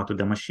about Yamato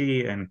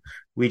Damashi, and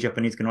we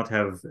Japanese cannot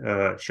have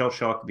shell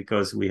shock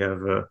because we have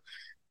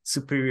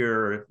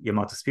superior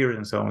Yamato spirit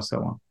and so on and so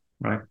on,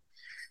 right?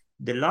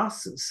 The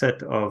last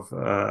set of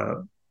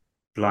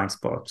blind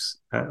spots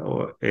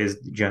is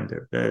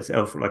gender. That's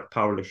like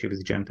power relationship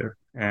is gender.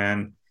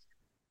 And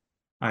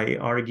I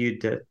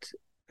argued that,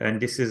 and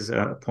this is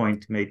a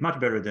point made much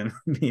better than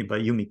me by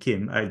Yumi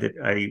Kim.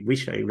 I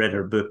wish I read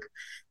her book,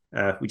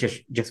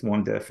 which just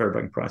won the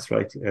Fairbank Prize,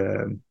 right?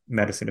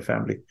 Medicine and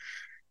Family.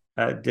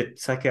 That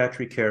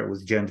psychiatric care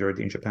was gendered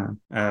in Japan.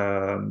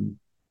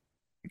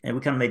 And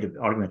we kind of made the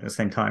argument at the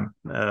same time,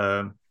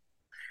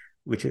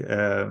 which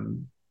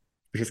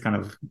is kind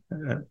of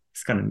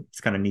it's kind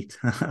of neat.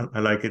 I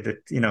like it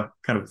that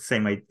kind of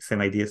same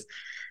ideas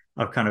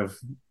are kind of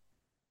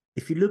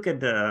if you look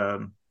at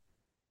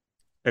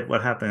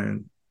what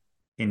happened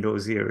in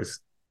those years,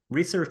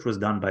 research was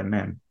done by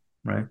men,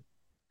 right?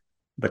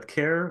 But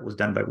care was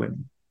done by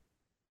women,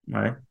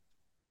 right?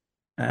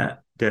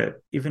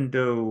 Even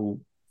though,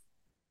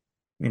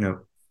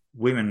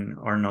 women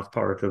are not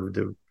part of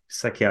the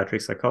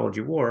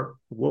psychology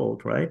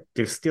world, right?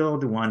 They're still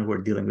the one who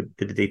are dealing with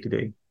the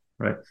day-to-day,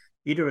 right?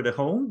 Either at the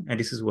home, and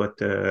this is what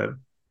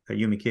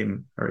Yumi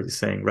Kim is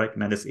saying, right?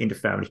 Man that's in the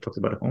family talks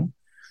about a home,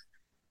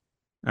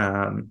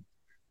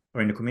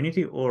 or in the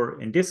community,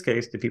 or in this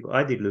case, the people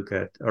I did look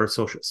at are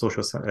social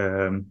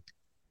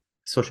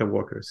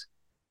workers,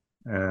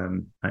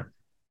 right?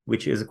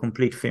 Which is a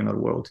complete female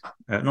world,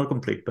 not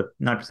complete, but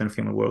 9%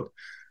 female world,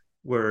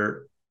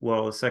 where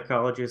while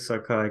psychologists,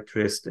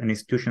 psychiatrists, and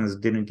institutions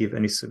didn't give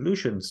any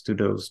solutions to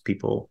those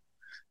people,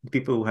 the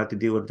people who had to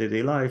deal with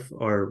daily life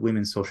are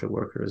women social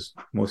workers,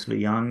 mostly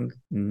young,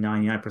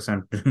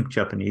 99%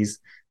 Japanese.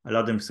 A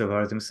lot of them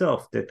survived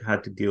themselves that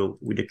had to deal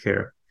with the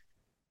care.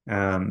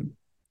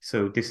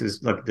 So this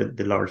is like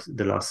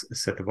the last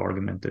set of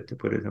argument to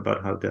put it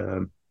about how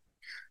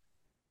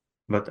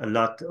but a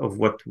lot of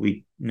what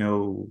we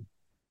know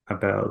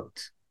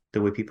about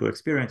the way people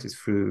experience is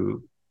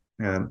through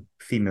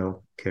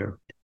female care.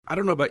 I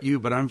don't know about you,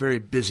 but I'm very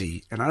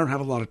busy and I don't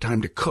have a lot of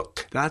time to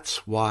cook.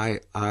 That's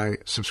why I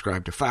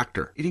subscribe to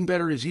Factor. Eating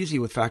better is easy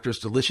with Factor's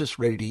delicious,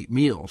 ready-to-eat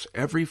meals.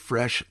 Every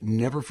fresh,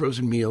 never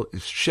frozen meal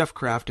is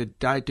chef-crafted,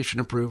 dietitian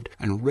approved,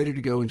 and ready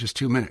to go in just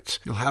 2 minutes.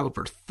 You'll have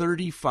over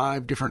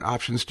 35 different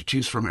options to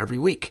choose from every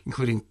week,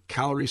 including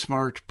Calorie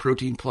Smart,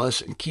 Protein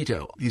Plus, and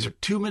Keto. These are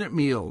 2-minute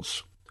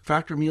meals.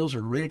 Factor meals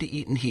are ready to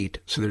eat and heat,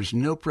 so there's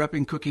no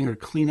prepping, cooking, or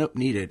cleanup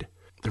needed.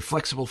 They're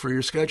flexible for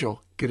your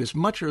schedule. Get as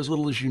much or as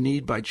little as you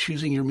need by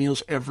choosing your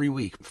meals every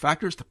week.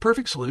 Factor is the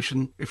perfect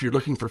solution if you're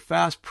looking for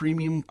fast,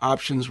 premium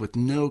options with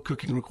no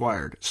cooking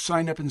required.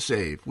 Sign up and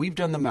save. We've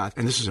done the math,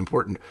 and this is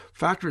important.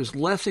 Factor is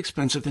less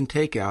expensive than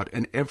takeout,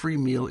 and every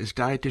meal is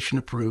dietitian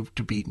approved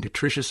to be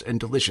nutritious and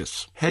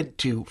delicious. Head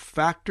to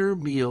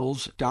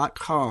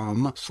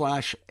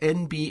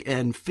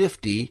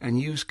factormeals.com/NBN50 and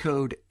use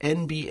code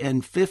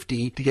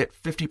NBN50 to get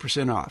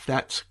 50% off.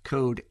 That's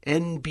code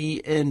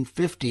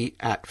NBN50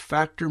 at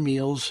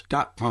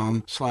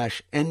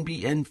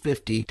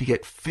factormeals.com/NBN50 to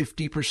get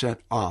 50%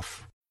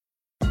 off.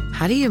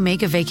 How do you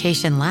make a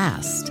vacation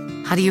last?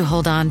 How do you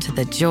hold on to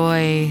the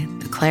joy,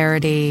 the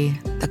clarity,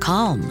 the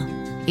calm?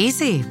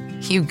 Easy.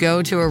 You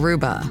go to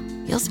Aruba.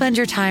 You'll spend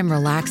your time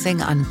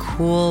relaxing on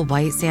cool,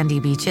 white,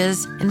 sandy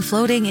beaches and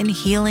floating in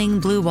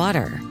healing blue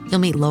water. You'll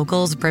meet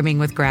locals brimming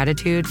with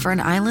gratitude for an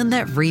island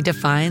that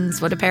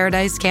redefines what a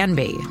paradise can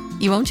be.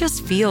 You won't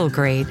just feel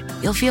great.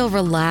 You'll feel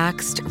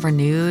relaxed,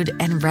 renewed,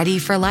 and ready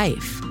for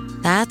life.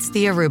 That's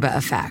the Aruba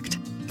effect.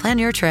 Plan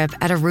your trip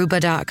at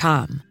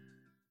Aruba.com.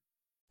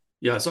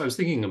 Yeah, so I was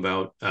thinking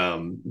about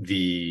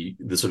the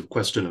sort of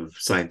question of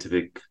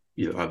scientific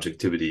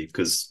objectivity,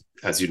 because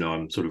as you know,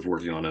 I'm sort of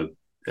working on a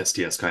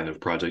STS kind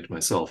of project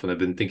myself, and I've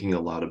been thinking a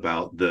lot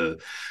about the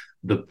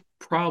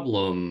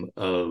problem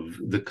of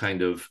the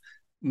kind of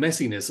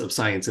messiness of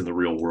science in the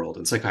real world,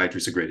 and psychiatry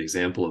is a great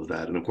example of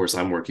that. And of course,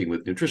 I'm working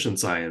with nutrition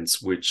science,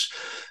 which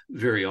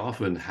very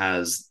often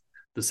has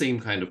the same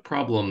kind of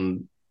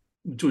problem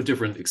to a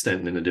different extent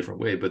and in a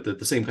different way, but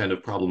the same kind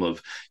of problem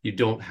of you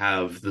don't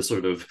have the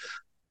sort of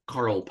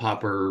Karl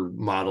Popper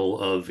model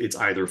of it's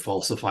either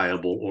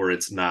falsifiable or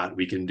it's not.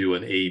 We can do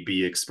an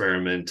A/B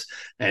experiment,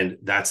 and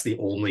that's the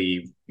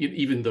only,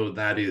 even though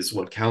that is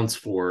what counts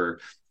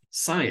for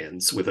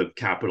science with a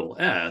capital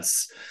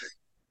S,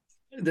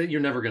 that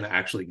you're never going to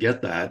actually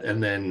get that.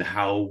 And then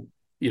how,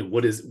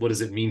 what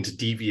does it mean to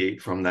deviate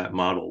from that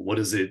model? What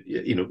is it,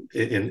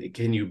 and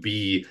can you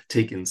be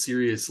taken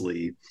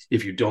seriously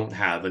if you don't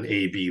have an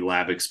A/B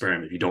lab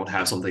experiment, if you don't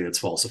have something that's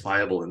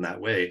falsifiable in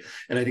that way?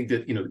 And I think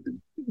that,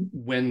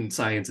 when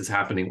science is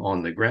happening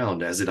on the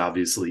ground, as it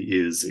obviously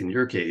is in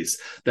your case,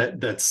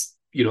 that's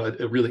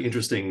a really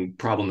interesting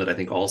problem that I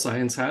think all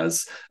science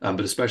has, but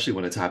especially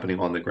when it's happening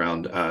on the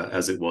ground,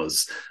 as it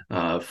was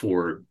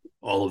for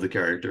all of the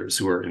characters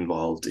who are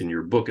involved in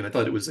your book. And I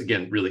thought it was,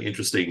 again, really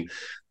interesting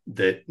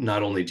that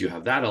not only do you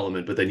have that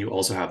element, but then you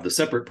also have the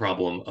separate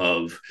problem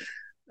of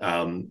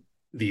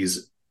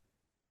these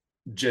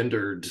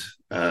gendered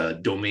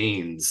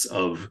domains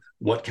of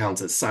what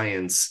counts as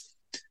science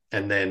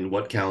and then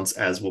what counts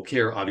as, well,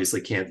 care obviously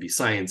can't be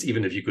science,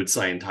 even if you could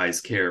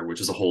scientize care, which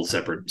is a whole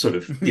separate sort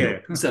of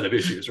set of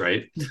issues,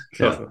 right?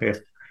 Yeah.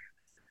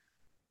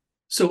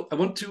 So I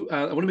want to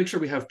make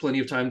sure we have plenty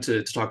of time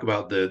to talk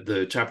about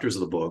the chapters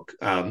of the book,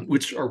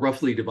 which are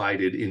roughly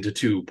divided into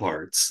 2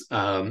 parts.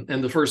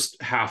 And the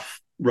first half,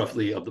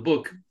 roughly, of the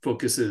book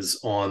focuses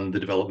on the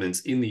developments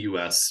in the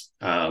U.S.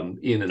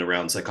 In and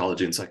around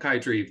psychology and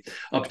psychiatry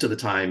up to the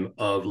time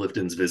of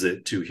Lifton's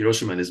visit to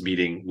Hiroshima and his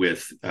meeting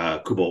with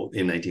Kubo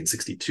in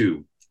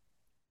 1962.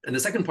 And the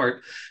second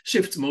part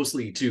shifts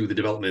mostly to the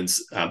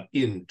developments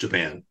in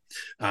Japan.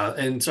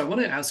 And so I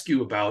want to ask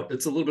you about,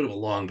 it's a little bit of a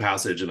long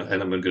passage, and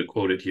I'm going to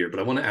quote it here, but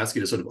I want to ask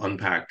you to sort of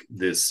unpack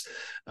this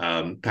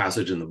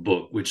passage in the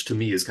book, which to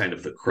me is kind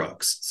of the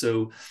crux.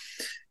 So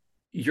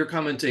You're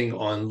commenting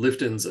on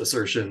Lifton's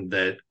assertion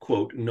that,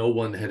 quote, no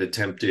one had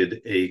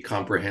attempted a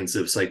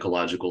comprehensive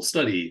psychological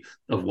study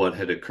of what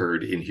had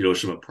occurred in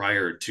Hiroshima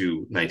prior to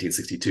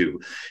 1962.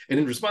 And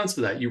in response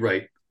to that, you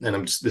write, and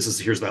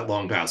here's that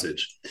long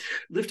passage.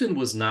 Lifton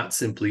was not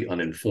simply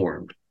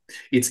uninformed.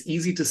 It's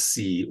easy to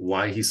see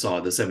why he saw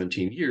the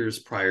 17 years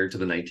prior to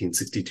the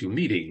 1962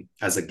 meeting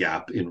as a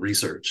gap in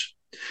research.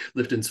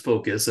 Lifton's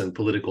focus and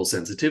political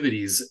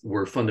sensitivities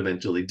were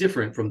fundamentally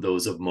different from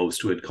those of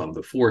most who had come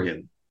before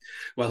him.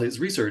 While his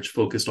research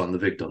focused on the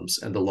victims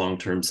and the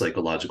long-term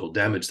psychological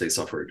damage they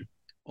suffered,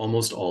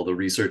 almost all the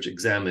research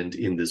examined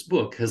in this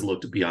book has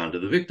looked beyond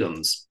the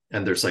victims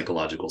and their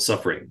psychological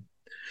suffering.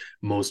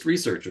 Most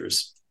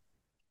researchers,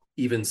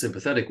 even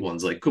sympathetic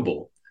ones like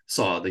Kubel,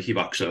 saw the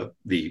hibakusha,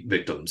 the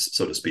victims,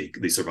 so to speak,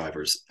 the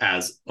survivors,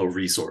 as a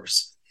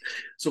resource.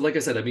 So like I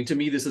said, I mean, to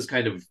me, this is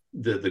kind of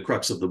the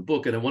crux of the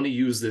book, and I want to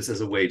use this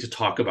as a way to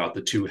talk about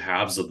the two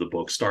halves of the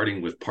book,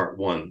 starting with part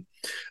one.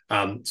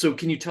 So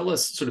can you tell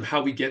us sort of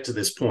how we get to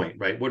this point,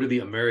 right? What are the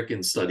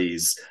American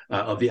studies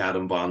of the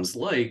atom bombs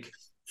like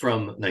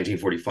from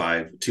 1945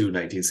 to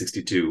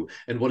 1962,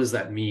 and what does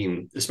that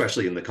mean,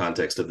 especially in the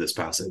context of this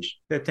passage?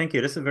 Yeah, thank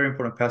you. That's a very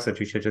important passage,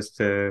 which I just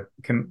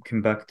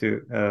come back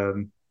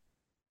to.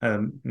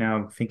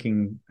 Now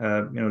thinking,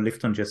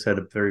 Lifton just had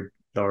a very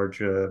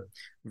large,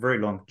 very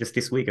long, just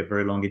this week, a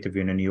very long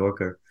interview in the New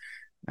Yorker.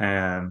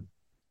 I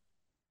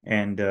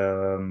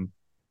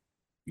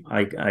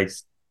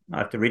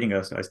after reading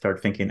us, I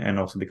started thinking, and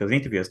also because of the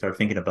interview, I started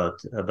thinking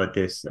about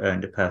this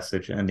and the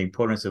passage and the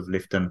importance of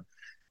Lifton,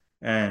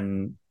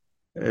 and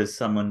as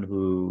someone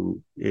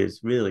who is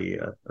really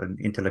an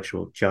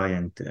intellectual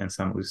giant and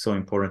someone who's so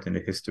important in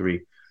the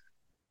history.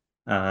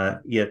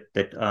 Yet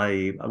that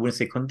I wouldn't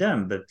say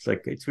condemn, but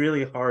like it's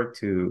really hard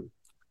to,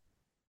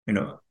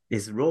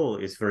 his role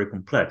is very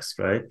complex,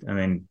 right? I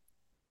mean,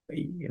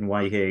 in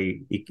why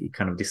he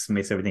kind of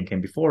dismissed everything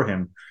came before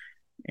him.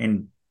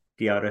 And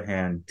the other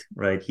hand,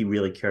 right, he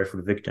really cared for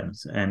the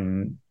victims.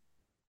 And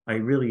I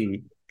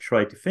really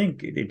tried to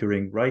think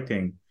during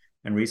writing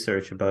and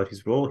research about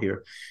his role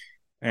here.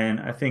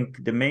 And I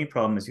think the main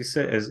problem, as you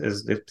said, as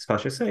the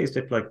Pasha says, is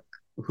that like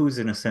who's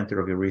in the center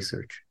of your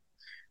research?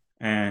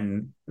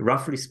 And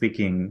roughly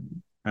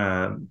speaking,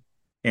 in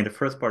the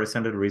first part, the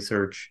center of the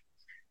research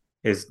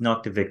is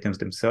not the victims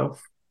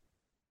themselves,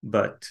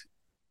 but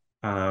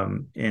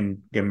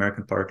in the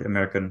American part, the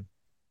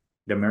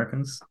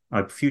Americans,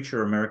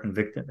 future American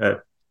victim,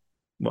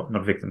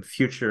 not victim,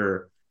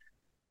 future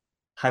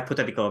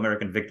hypothetical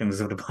American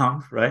victims of the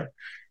bomb, right?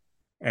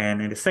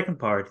 And in the second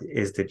part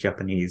is the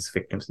Japanese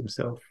victims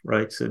themselves,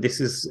 right? So this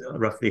is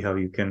roughly how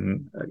you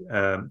can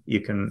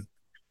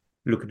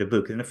look at the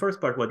book. In the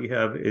first part, what you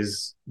have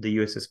is the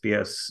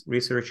USSBS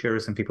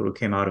researchers and people who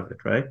came out of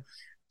it, right?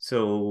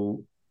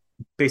 So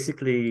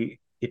basically,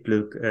 it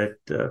looked at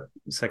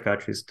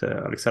psychiatrist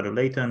Alexander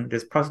Layton.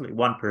 There's possibly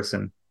one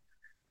person.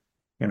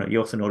 You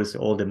also notice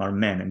all of them are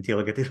men until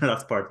I get to the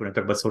last part when I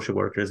talk about social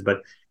workers.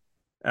 But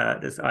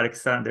there's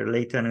Alexander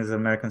Layton, who's an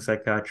American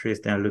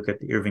psychiatrist. And I look at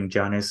Irving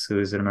Janis, who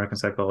is an American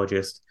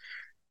psychologist.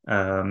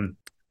 And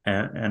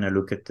I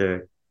look at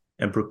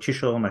Brooke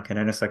Chisholm, a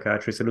Canadian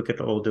psychiatrist. I look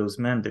at all those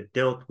men that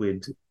dealt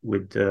with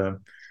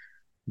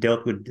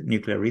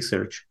nuclear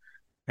research.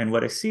 And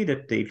what I see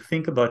that they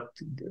think about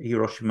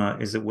Hiroshima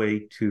is a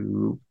way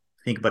to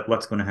think about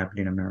what's going to happen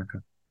in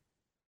America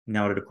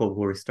now that the Cold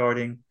War is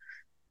starting,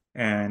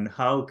 and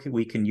how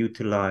we can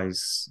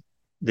utilize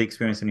the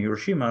experience in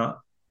Hiroshima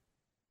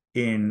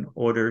in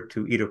order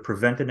to either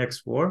prevent the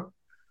next war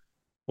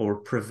or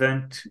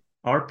prevent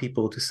our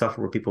people to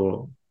suffer what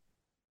people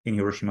in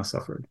Hiroshima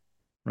suffered,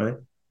 right?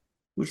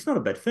 Which is not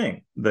a bad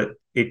thing, but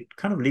it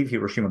kind of leaves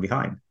Hiroshima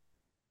behind.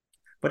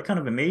 What kind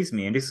of amazed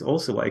me, and this is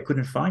also why I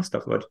couldn't find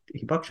stuff about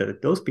hibakusha,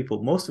 that those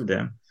people, most of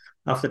them,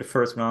 after the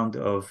first round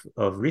of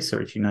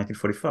research in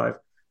 1945,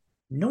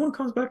 no one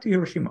comes back to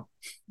Hiroshima,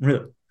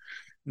 really.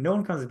 No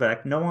one comes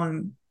back. No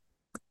one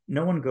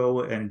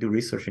go and do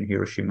research in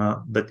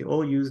Hiroshima, but they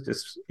all use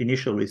this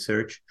initial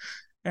research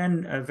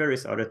and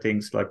various other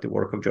things like the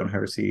work of John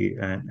Hersey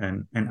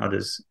and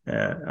others,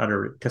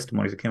 other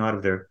testimonies that came out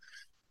of there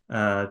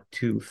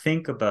to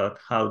think about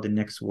how the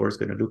next war is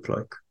going to look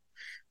like.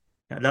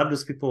 A lot of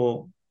those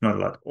people, not a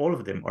lot, all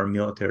of them are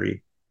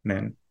military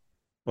men.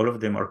 All of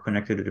them are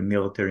connected to the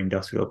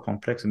military-industrial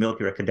complex, the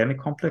military-academic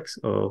complex,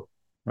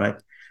 right?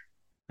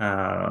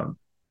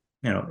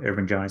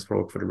 Irving Janis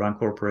worked for the Rand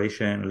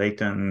Corporation.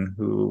 Layton,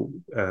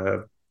 who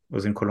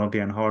was in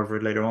Columbia and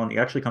Harvard later on, he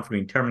actually comes from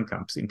internment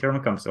camps.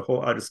 Internment camps is a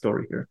whole other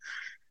story here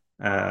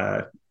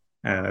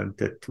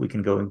that we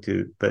can go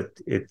into, but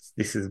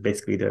this is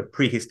basically the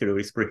prehistory of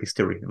his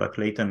prehistory. Like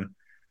Layton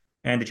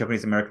and the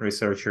Japanese American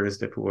researchers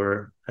that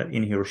were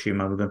in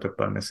Hiroshima, we're going to talk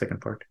about in the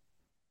second part,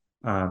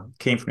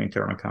 came from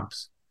internment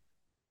camps.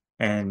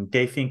 And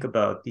they think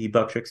about the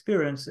hibakusha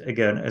experience,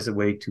 again, as a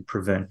way to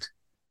prevent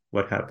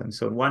what happens.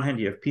 So on one hand,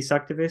 you have peace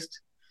activists,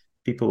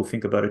 people who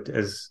think about it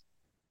as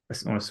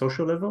on a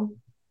social level,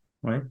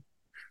 right?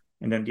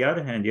 And then the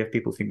other hand, you have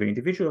people who think about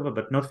individual level,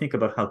 but not think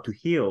about how to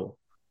heal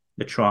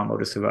the trauma of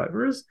the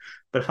survivors,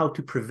 but how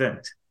to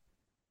prevent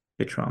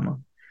the trauma.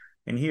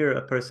 And here,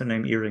 a person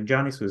named Irving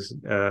Janis was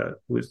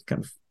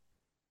kind of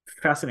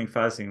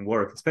fascinating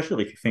work,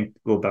 especially if you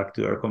go back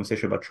to our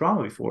conversation about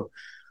trauma before.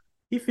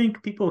 You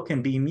think people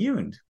can be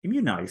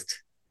immunized.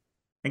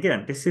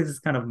 Again, this is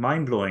kind of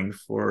mind-blowing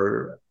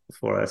for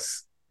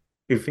us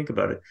if you think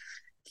about it.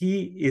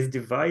 He is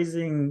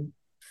devising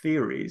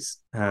theories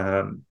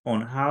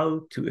on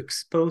how to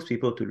expose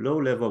people to low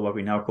level, what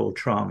we now call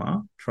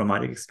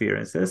traumatic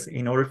experiences,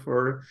 in order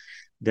for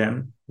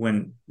them,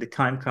 when the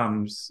time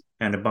comes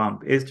and a bomb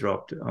is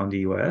dropped on the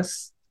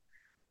US,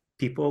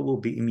 people will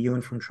be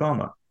immune from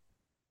trauma.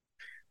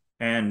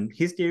 And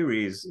his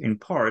theories, in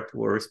part,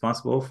 were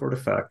responsible for the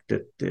fact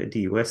that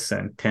the US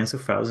sent tens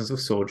of thousands of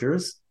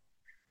soldiers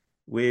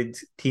with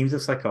teams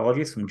of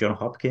psychologists from Johns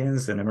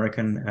Hopkins and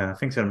American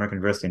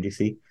University in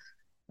DC,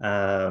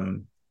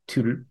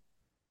 to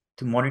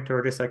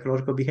monitor their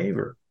psychological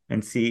behavior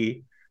and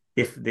see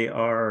if they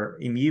are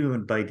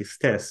immune by this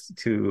test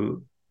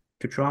to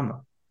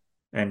trauma,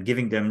 and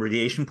giving them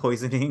radiation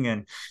poisoning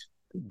and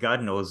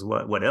God knows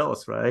what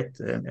else, right?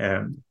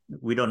 And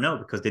we don't know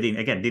because they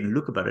didn't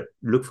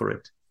look for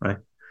it, right?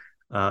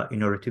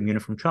 In order to immune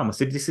from trauma.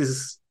 So this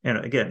is,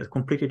 again, a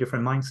completely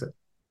different mindset,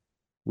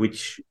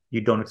 which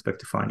you don't expect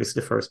to find. This is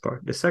the first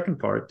part. The second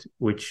part,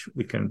 which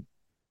we can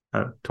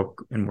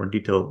talk in more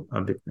detail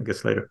a bit, I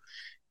guess, later,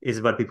 is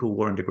about people who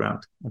were on the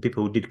ground, and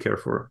people who did care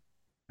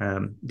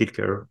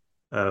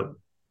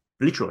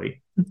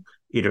literally,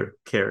 either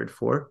cared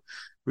for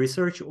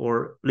research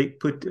or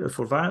put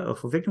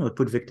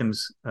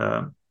victims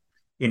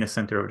in a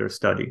center of their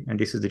study. And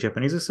this is the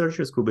Japanese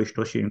researchers, Kube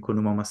Hitoshi and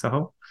Konumo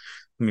Masaho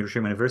from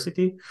Hiroshima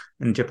University,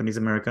 and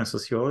Japanese-American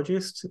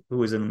sociologist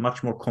who is in a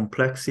much more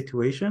complex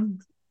situation,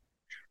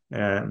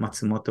 Scotty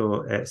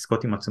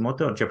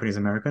Matsumoto, a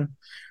Japanese-American,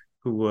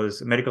 who was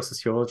a medical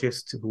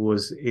sociologist who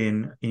was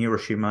in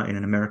Hiroshima in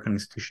an American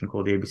institution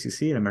called the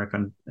ABCC,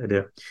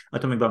 the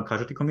Atomic Bomb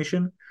Casualty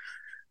Commission,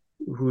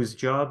 whose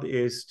job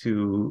is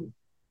to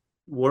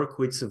work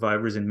with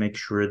survivors and make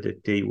sure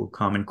that they will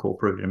come and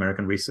cooperate with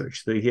American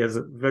research. So he has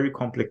a very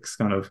complex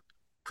kind of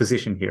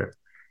position here.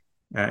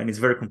 And he's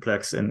very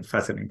complex and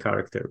fascinating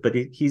character. But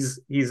he's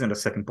in the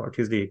second part.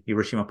 He's the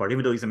Hiroshima part,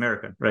 even though he's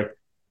American, right?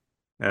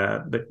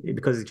 But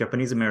because he's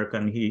Japanese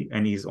American,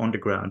 he's on the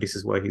ground. This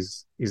is why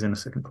he's in the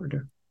second part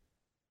there.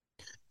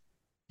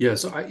 Yeah,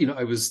 so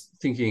I was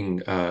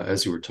thinking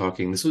as you were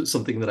talking, this was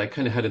something that I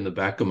kind of had in the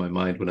back of my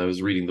mind when I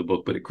was reading the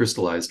book, but it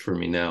crystallized for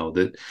me now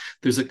that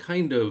there's a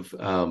kind of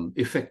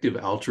effective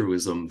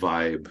altruism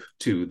vibe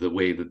to the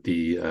way that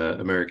the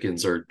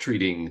Americans are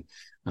treating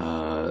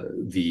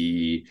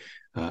the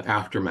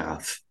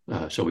aftermath,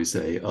 shall we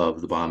say,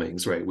 of the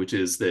bombings, right? Which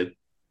is that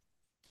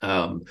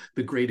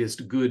the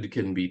greatest good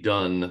can be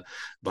done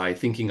by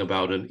thinking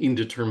about an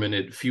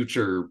indeterminate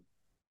future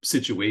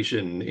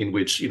situation in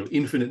which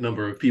infinite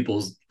number of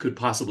people could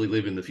possibly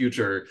live in the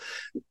future.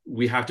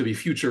 We have to be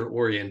future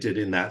oriented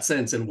in that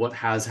sense, and what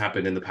has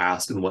happened in the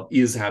past and what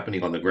is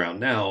happening on the ground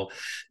now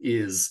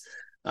is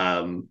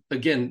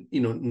again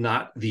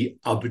not the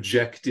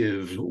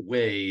objective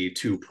way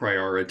to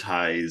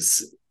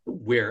prioritize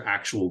where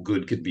actual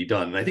good could be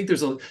done. And I think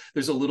there's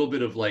a little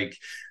bit of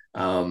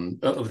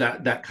of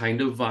that kind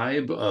of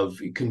vibe of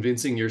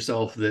convincing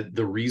yourself that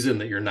the reason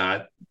that you're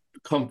not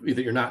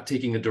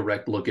taking a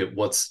direct look at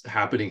what's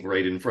happening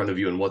right in front of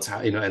you and what's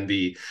and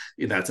the,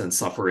 in that sense,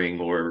 suffering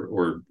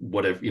or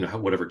whatever,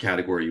 whatever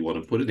category you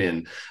want to put it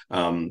in,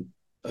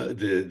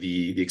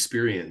 the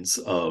experience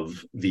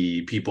of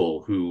the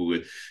people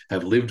who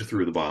have lived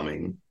through the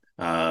bombing.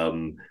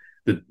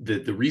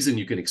 The reason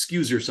you can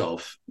excuse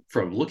yourself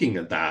from looking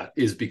at that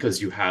is because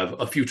you have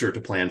a future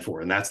to plan for,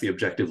 and that's the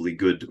objectively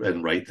good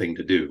and right thing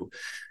to do.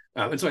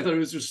 And so I thought it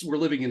was just, we're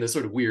living in this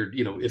sort of weird,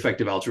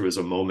 effective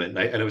altruism moment.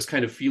 And I was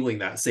kind of feeling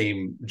that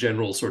same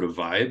general sort of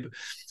vibe.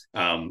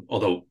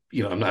 Although,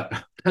 I'm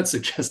not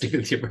suggesting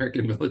that the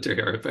American military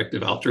are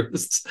effective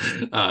altruists.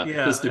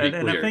 Just to be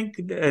clear. And I think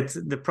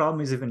the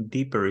problem is even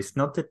deeper. It's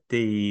not that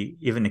they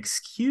even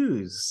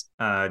excuse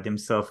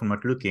themselves from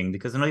not looking,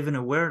 because they're not even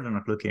aware they're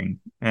not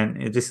looking.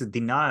 And this is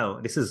denial.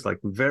 This is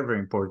very, very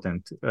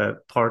important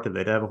part of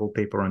it. I have a whole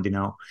paper on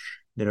denial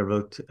that I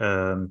wrote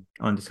on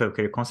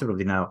the concept of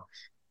denial.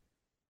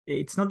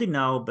 It's not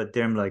denial, but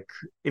they're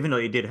even though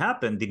it did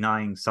happen,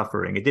 denying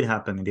suffering. It did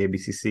happen in the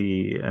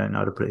ABCC and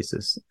other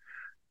places.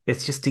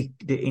 It's just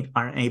they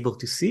aren't able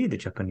to see the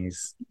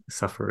Japanese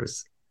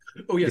sufferers.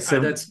 Oh yeah,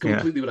 that's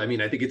completely what I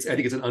mean. I think it's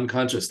an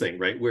unconscious thing,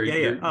 right? Where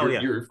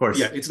of course.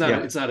 It's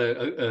not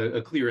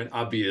a clear and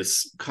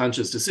obvious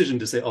conscious decision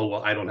to say, oh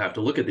well, I don't have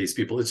to look at these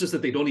people. It's just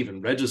that they don't even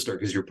register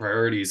because your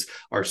priorities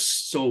are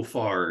so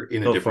far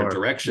in a different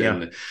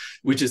direction,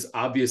 which is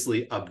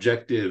obviously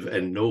objective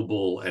and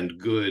noble and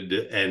good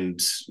and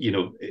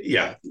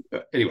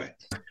anyway.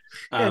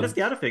 That's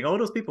the other thing. All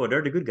those people,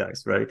 they're the good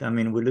guys, right? I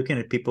mean, we're looking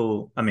at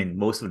people,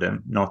 most of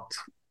them, not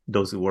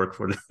those who work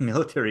for the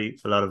military,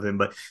 a lot of them,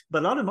 but a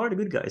lot of them are the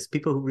good guys,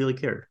 people who really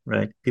cared,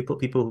 right? People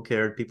who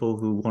cared, people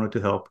who wanted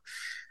to help.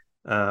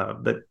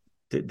 But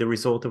the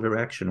result of her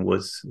action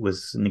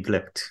was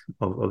neglect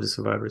of the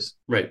survivors.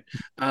 Right.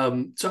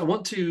 So I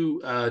want to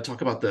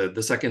talk about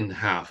the second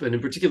half, and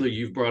in particular,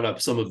 you've brought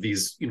up some of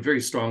these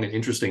very strong and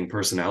interesting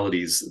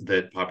personalities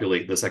that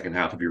populate the second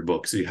half of your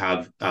book. So you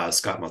have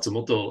Scott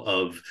Matsumoto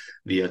of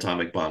the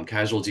Atomic Bomb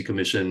Casualty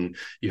Commission.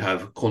 You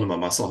have Konoma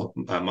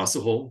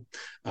Masuho,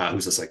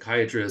 who's a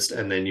psychiatrist,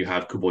 and then you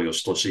have Kubo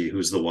Yoshitoshi,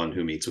 who's the one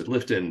who meets with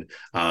Lifton,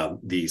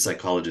 the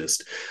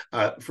psychologist.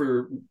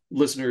 For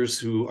listeners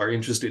who are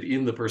interested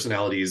in the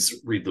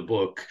personalities, read the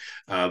book.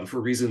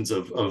 For reasons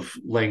of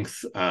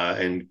length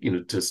and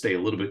to stay a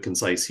little bit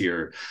concise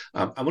here,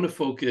 I want to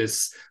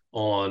focus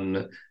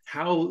on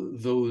how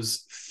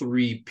those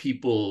three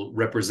people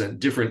represent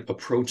different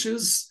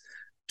approaches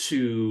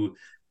to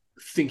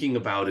thinking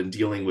about and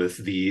dealing with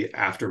the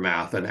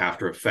aftermath and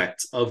after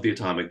effects of the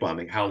atomic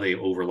bombing, how they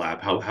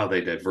overlap, how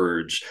they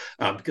diverge,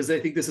 because I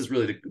think this is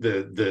really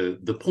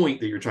the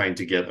point that you're trying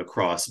to get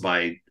across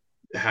by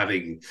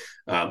having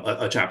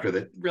a chapter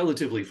that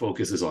relatively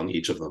focuses on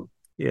each of them.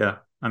 Yeah,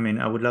 I mean,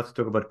 I would love to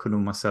talk about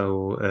Kunu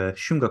Masao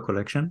Shunga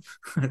collection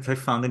that I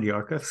found in the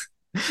archives.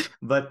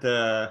 But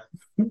yeah,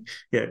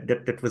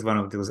 that was one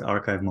of those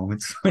archive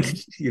moments when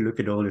you look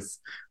at all this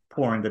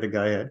porn that the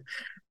guy had.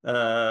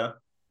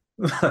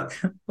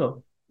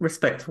 Well,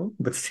 respectful,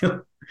 but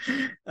still.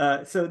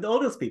 So all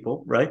those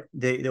people, right?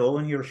 They're all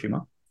in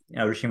Hiroshima.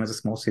 Hiroshima is a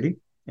small city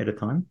at the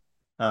time.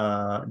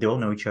 They all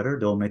know each other.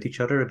 They all met each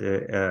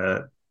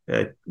other.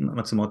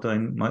 Matsumoto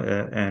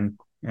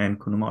and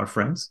Kunuma are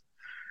friends.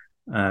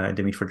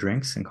 They meet for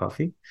drinks and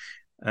coffee.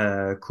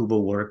 Kubo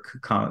work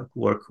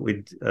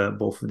with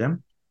both of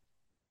them.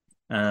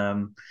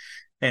 And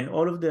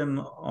all of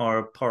them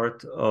are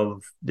part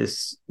of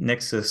this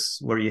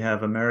nexus where you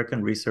have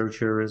American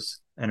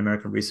researchers and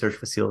American research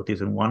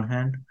facilities on one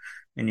hand,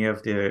 and you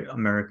have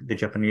the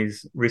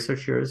Japanese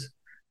researchers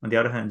on the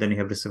other hand. Then you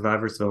have the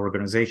survivors of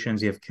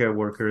organizations, you have care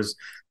workers,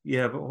 you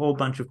have a whole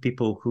bunch of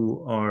people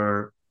who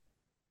are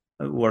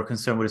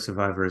concerned with the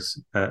survivors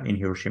in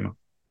Hiroshima,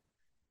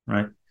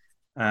 right?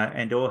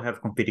 And they all have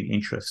competing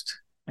interests.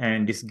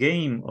 And this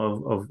game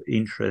of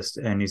interest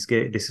and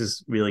this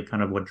is really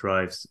kind of what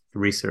drives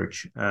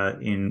research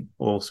in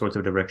all sorts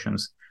of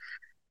directions.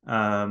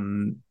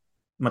 Matsumoto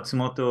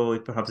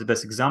is perhaps the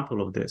best example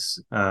of this.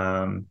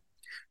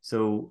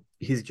 So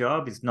his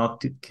job is not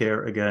to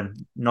care, again,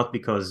 not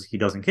because he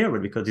doesn't care,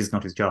 but because it's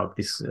not his job.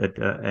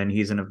 And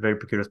he's in a very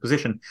precarious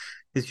position.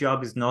 His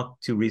job is not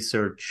to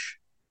research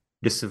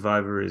the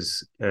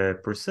survivors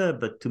per se,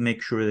 but to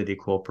make sure that they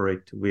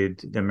cooperate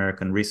with the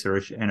American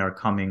research and are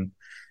coming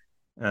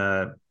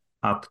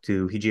up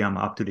to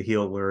Hijiyama, up to the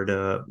hill where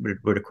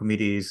the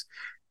committee is,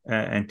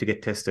 and to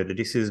get tested.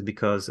 This is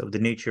because of the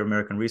nature of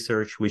American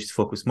research, which is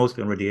focused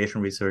mostly on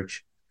radiation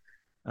research.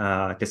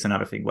 That's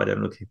another thing why they're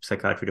looking at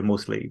psychiatry. They're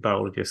mostly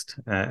biologists,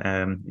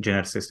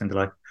 geneticists, and the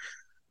like.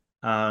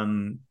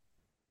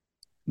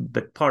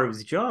 But part of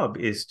his job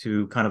is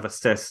to kind of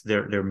assess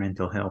their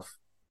mental health,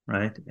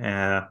 right?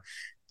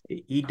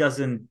 He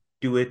doesn't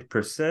do it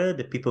per se.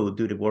 The people who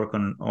do the work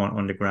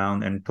on the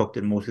ground and talk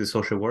to mostly the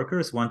social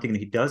workers. One thing that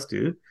he does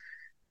do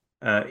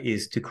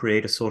is to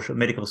create a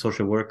medical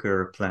social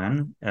worker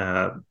plan,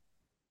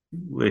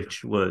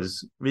 which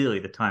was really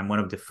at the time one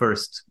of the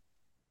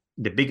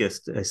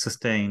biggest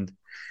sustained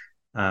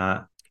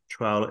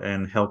trial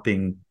and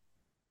helping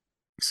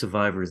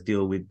survivors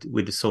deal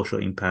with the social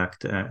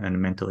impact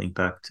and mental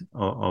impact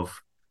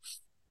of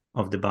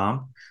the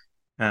bomb.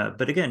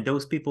 But again,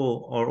 those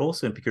people are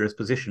also in precarious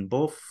position.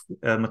 Both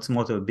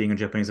Matsumoto being a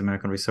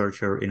Japanese-American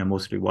researcher in a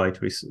mostly white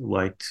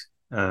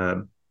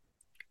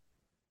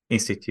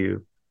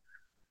institute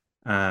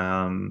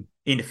in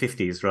the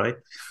 50s, right?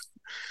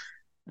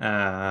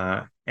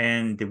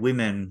 And the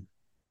women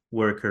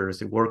workers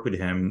that work with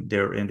him,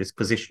 they're in this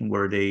position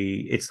where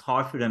it's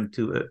hard for them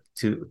to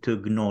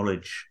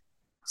acknowledge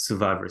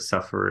survivor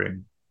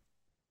suffering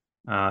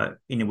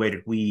in a way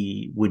that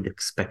we would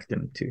expect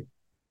them to.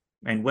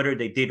 And whether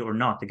they did or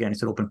not, again,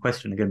 it's an open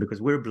question again,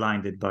 because we're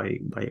blinded by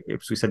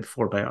as we said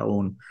before, by our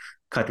own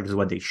categories of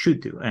what they should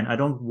do. And I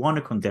don't want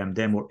to condemn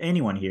them or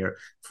anyone here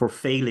for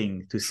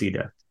failing to see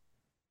that.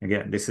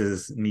 Again, this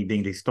is me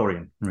being the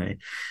historian, right?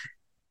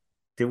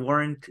 They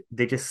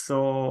just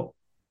saw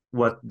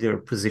what their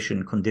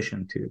position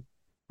conditioned to,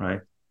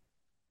 right?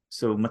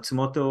 So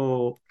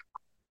Matsumoto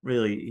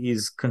really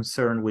is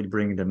concerned with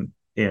bringing them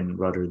in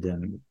rather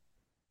than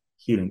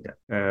healing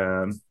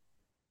them.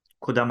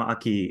 Kodama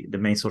Aki, the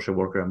main social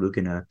worker I'm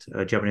looking at,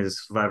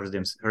 Japanese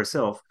survivors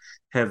herself,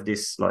 have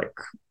this like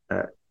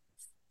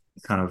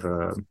kind of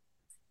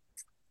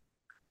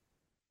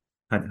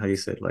how do you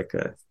say it? Like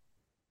I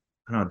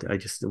don't know,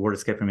 the word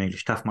escaped from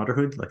English, tough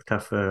motherhood, like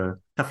tough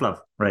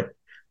love, right?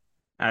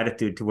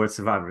 Attitude towards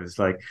survivors.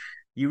 Like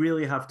you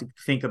really have to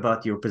think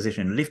about your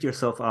position, lift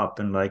yourself up,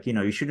 and like,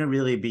 you shouldn't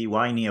really be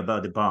whiny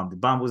about the bomb. The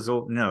bomb was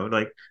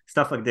like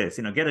stuff like this,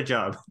 get a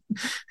job.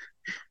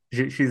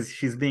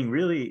 She's being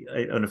really,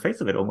 on the face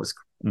of it, almost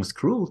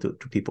cruel to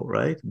people,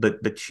 right?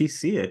 But she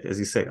see it, as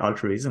you say,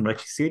 altruism, right?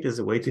 She see it as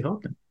a way to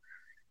help them.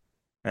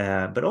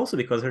 but also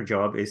because her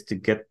job is to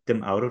get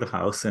them out of the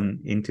house and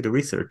into the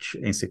research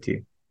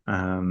institute.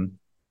 And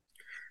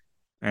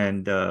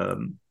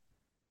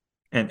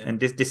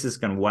this is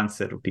kind of one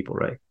set of people,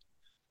 right?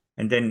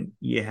 And then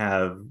you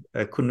have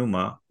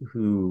Kunuma,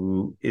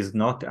 who is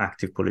not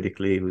active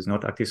politically, who's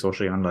not active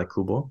socially, unlike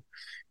Kubo.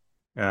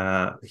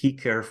 He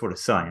cares for the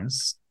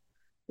science.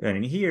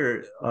 And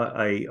here,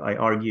 I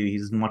argue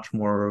he's much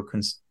more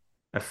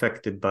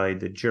affected by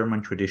the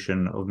German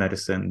tradition of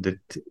medicine that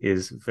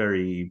is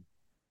very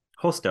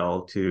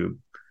hostile to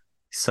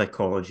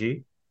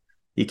psychology.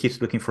 He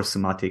keeps looking for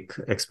somatic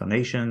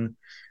explanation.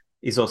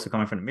 He's also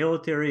coming from the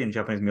military, and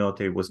Japanese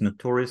military was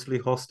notoriously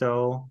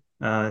hostile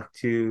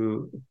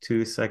to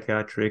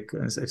psychiatric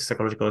and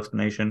psychological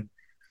explanation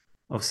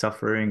of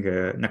suffering.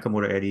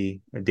 Nakamura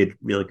Eri did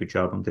really good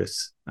job on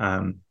this.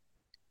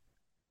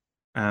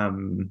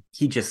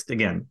 He just,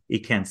 again, he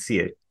can't see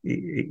it.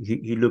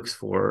 He looks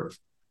for,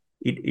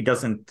 he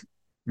doesn't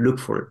look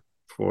for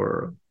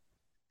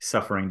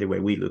suffering the way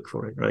we look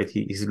for it, right?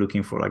 He's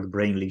looking for like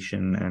brain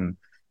lesion and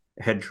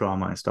head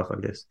trauma and stuff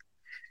like this.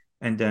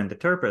 And then the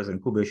third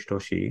president, Kube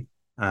Shitoshi,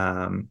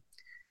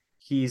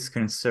 he's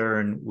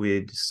concerned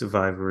with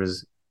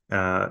survivors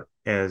and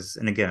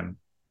again,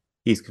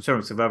 he's concerned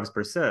with survivors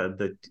per se,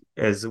 but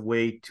as a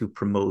way to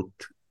promote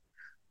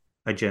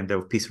agenda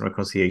of peace and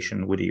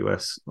reconciliation with the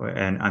US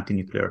and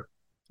anti-nuclear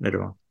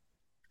later on.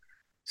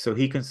 So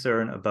he's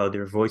concerned about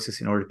their voices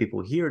in order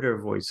people hear their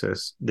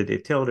voices, that they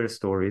tell their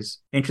stories.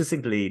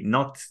 Interestingly,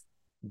 not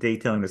they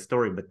telling the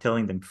story, but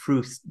telling them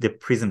through the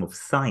prism of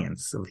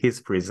science, of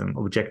his prism,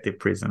 objective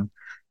prism,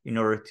 in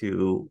order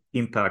to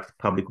impact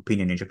public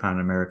opinion in Japan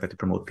and America to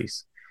promote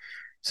peace.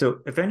 So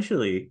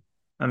eventually,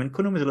 I mean,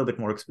 Kunum is a little bit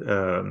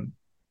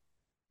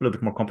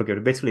more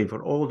complicated. Basically,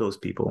 for all those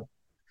people,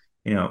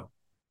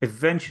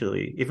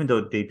 eventually, even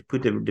though they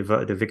put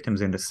the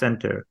victims in the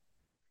center,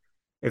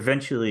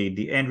 eventually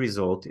the end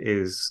result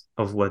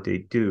of what they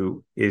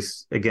do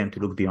is, again,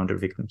 to look beyond their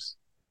victims,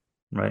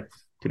 right?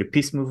 To the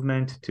peace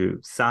movement, to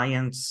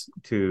science,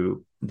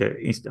 to the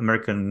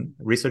American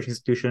research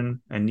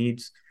institution and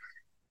needs.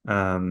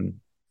 And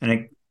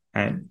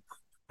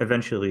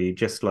eventually,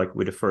 just like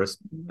with the first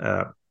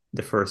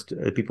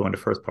people in the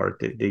first part,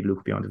 they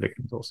look beyond the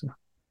victims also.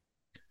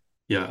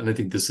 Yeah, and I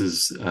think this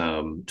is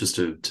just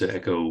to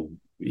echo,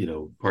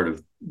 part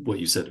of what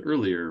you said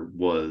earlier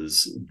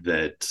was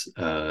that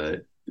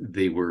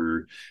they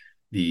were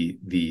the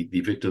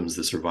victims,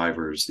 the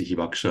survivors, the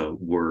hibakusha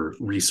were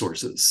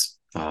resources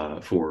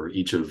for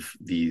each of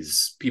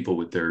these people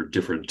with their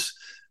different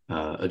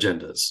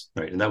agendas,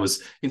 right? And that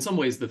was in some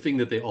ways the thing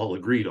that they all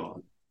agreed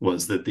on,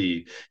 was that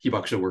the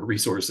hibakusha were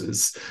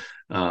resources.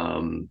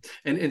 And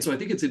so I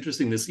think it's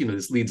interesting, this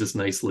segues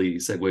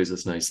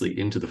us nicely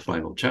into the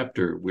final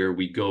chapter, where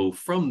we go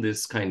from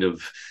this kind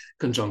of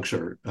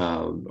conjuncture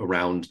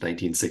around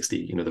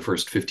 1960, the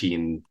first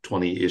 15,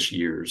 20-ish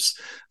years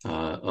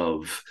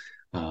of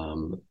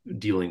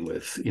dealing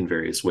with, in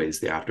various ways,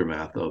 the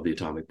aftermath of the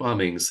atomic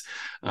bombings.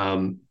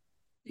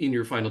 In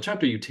your final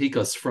chapter, you take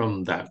us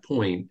from that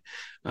point,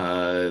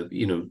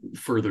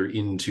 further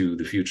into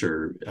the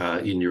future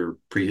in your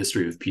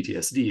prehistory of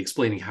PTSD,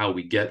 explaining how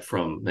we get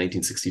from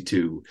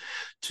 1962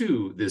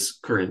 to this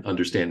current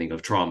understanding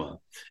of trauma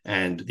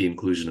and the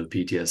inclusion of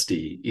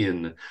PTSD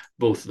in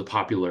both the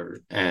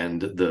popular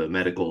and the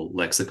medical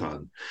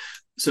lexicon.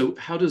 So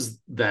how does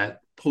that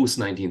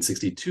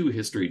post-1962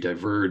 history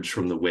diverge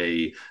from the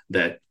way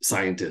that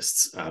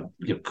scientists,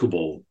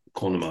 Kubo,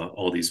 Konuma,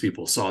 all these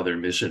people saw their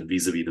mission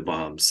vis-a-vis the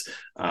bombs,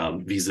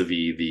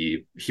 vis-a-vis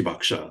the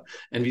hibakusha,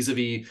 and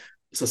vis-a-vis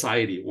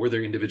society or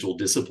their individual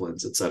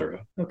disciplines,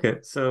 etc.? Okay,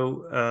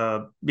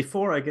 so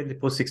before I get to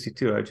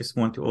post-62, I just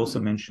want to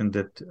also mention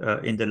that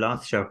in the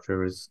last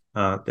chapters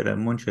that I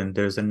mentioned,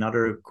 there's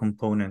another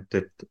component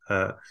that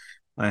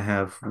I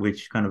have,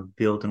 which kind of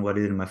built on what I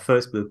did in my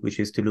first book, which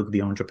is to look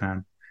beyond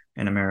Japan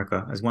and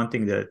America as one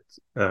thing that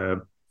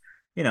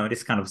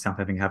this kind of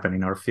something happened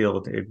in our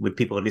field with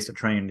people at least are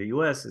trained in the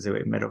US as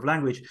a matter of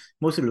language,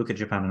 mostly look at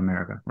Japan and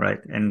America, right?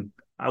 And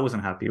I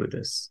wasn't happy with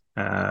this.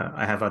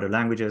 I have other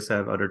languages, I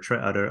have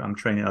I'm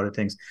trained in other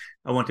things.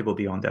 I want to go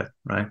beyond that,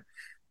 right?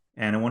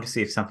 And I want to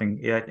see if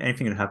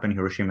anything that happened in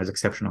Hiroshima is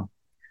exceptional.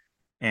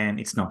 And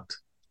it's not,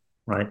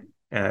 right?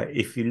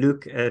 If you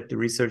look at the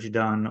research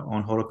done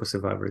on Holocaust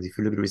survivors, if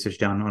you look at the research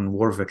done on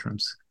war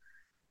veterans,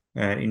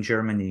 in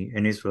Germany,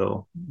 in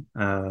Israel,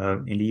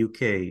 in the UK,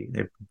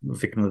 the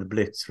victim of the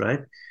Blitz,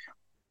 right?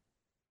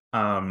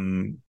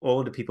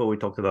 All the people we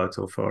talked about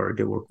so far,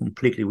 they were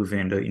completely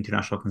within the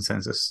international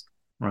consensus,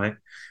 right?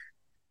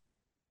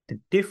 The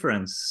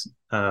difference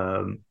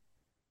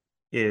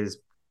is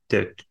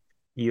that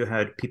you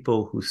had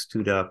people who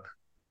stood up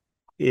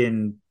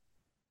in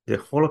the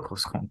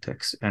Holocaust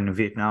context and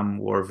Vietnam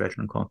War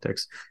veteran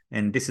context.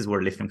 And this is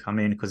where Lifton come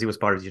in, because he was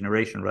part of the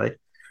generation, right?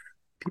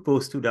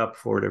 People stood up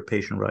for their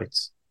patient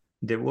rights.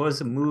 There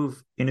was a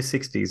move in the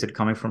 60s that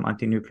coming from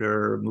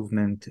anti-nuclear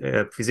movement,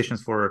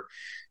 physicians for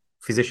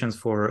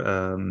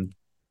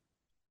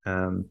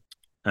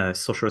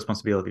social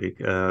responsibility,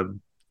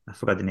 I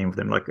forgot the name of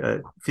them, like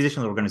a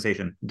physicians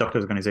organization,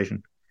 doctors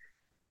organization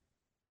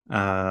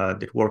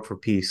that work for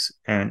peace,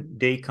 and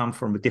they come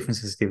from a different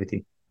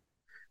sensitivity,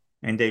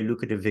 and they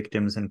look at the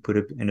victims and put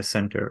it in the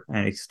center.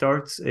 And it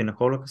starts in a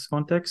Holocaust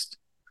context,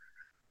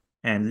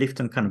 and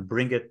Lifton kind of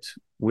bring it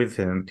with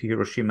him to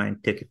Hiroshima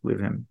and take it with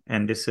him.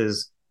 And this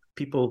is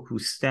people who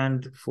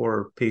stand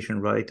for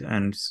patient right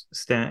and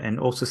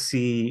also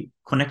see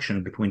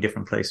connection between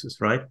different places,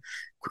 right?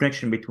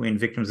 Connection between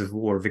victims of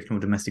war, victims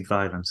of domestic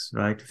violence,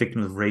 right?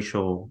 Victims of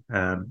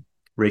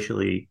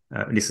racially,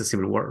 this is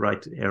civil war,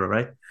 right? Era,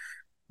 right?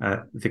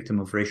 Victim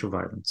of racial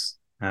violence.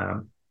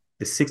 The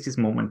 60s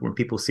moment when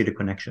people see the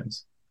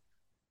connections,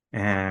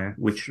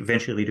 which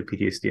eventually lead to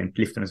PTSD, and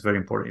Lifton is very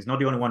important. He's not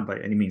the only one by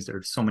any means. There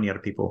are so many other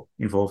people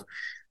involved,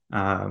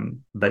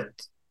 but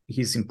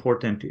he's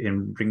important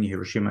in bringing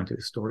Hiroshima into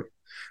the story.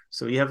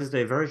 So you have these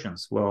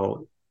diversions.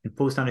 Well, in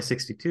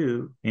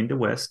post-1962 in the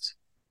West,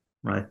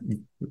 right,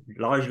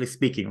 largely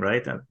speaking,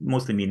 right,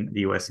 mostly mean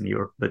the US and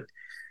Europe, but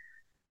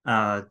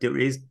there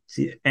is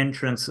the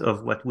entrance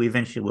of what we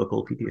eventually will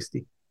call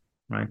PTSD,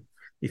 right?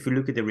 If you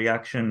look at the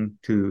reaction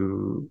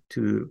to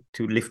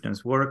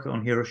Lifton's work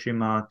on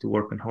Hiroshima, to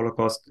work on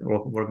Holocaust,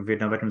 or work with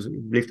Vietnam veterans,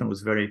 Lifton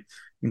was very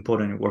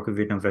important in work with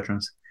Vietnam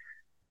veterans.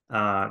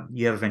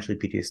 You have eventually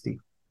PTSD.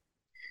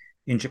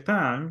 In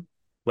Japan,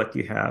 what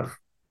you have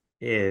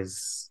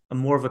is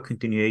more of a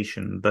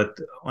continuation, but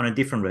on a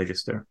different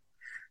register.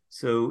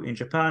 So in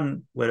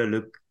Japan,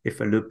 if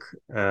I look,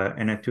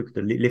 and I took the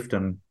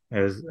Lifton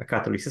as a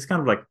catalyst, it's kind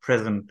of like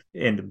present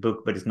in the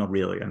book, but it's not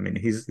really. I mean,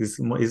 his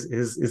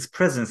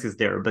presence is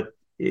there, but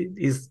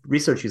his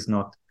research is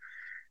not.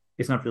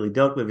 It's not really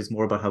dealt with. It's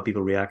more about how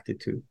people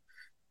reacted to.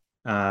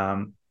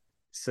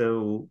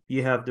 So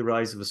you have the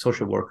rise of a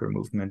social worker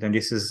movement, and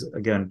this is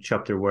again a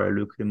chapter where I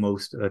look the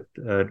most at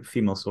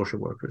female social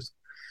workers.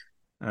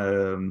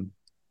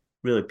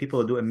 Really,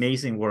 people do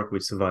amazing work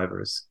with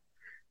survivors,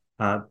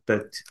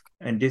 but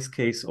in this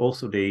case,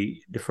 also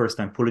they the first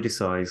time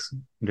politicize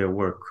their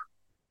work,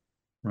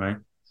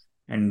 right,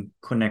 and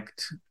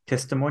connect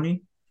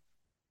testimony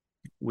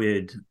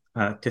with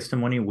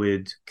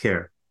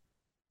care,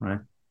 right.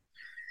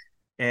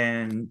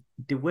 And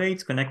the way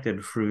it's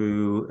connected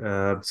through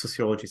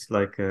sociologists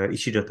like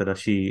Ishida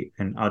Tadashi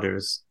and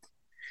others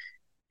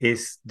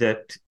is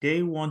that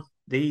they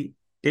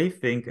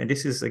think, and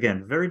this is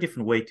again very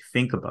different way to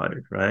think about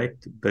it, right?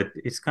 But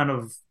it's kind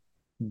of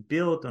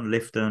built on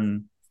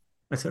Lifton.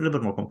 It's a little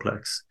bit more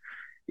complex.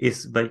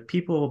 Is by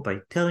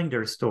telling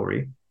their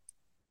story,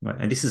 right?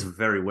 And this is a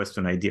very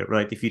Western idea,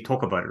 right? If you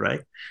talk about it,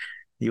 right,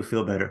 you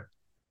feel better.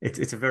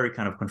 It's a very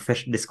kind of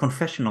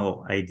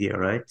confessional idea,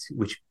 right?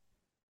 Which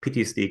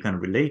PTSD kind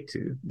of relate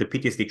to, the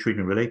PTSD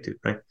treatment relate to,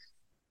 right?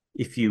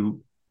 If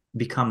you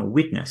become a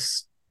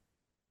witness,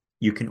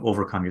 you can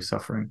overcome your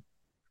suffering.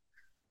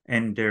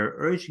 And they're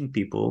urging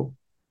people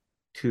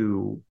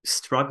to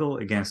struggle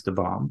against the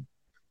bomb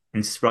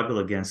and struggle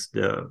against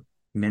the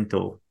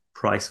mental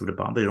price of the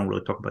bomb. They don't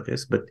really talk about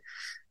this, but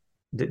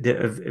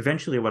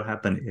eventually what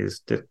happened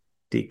is that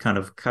they kind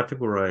of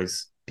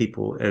categorize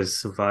people as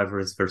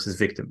survivors versus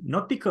victim,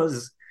 not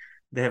because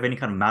they have any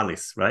kind of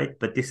malice, right?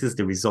 But this is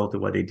the result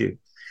of what they do.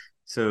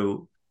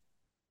 So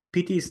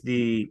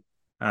PTSD,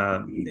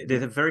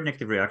 there's a very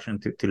negative reaction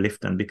to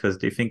Lifton because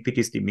they think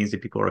PTSD means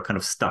that people are kind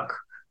of stuck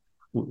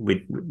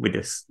with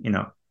this, you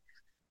know.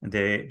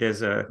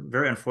 There's a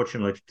very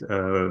unfortunate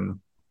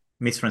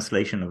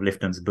mistranslation of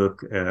Lifton's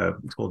book.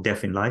 It's called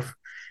Death in Life.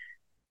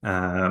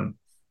 That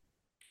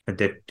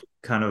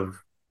kind of,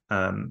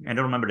 I don't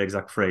remember the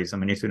exact phrase. I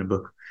mean, it's in the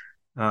book.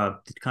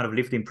 It kind of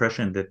left the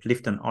impression that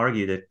Lifton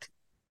argued that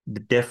the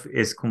death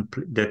is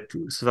complete, that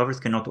survivors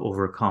cannot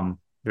overcome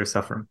their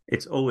suffering. They're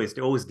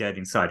always dead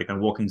inside. They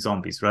can walking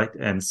zombies, right?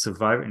 And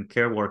survivor and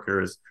care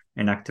workers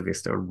and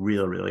activists are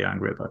really, really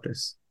angry about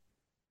this.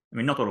 I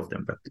mean, not all of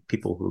them, but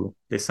people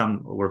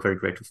some were very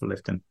grateful for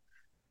Lifton.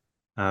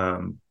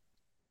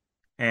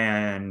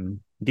 And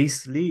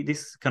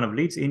this kind of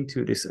leads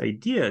into this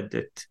idea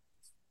that,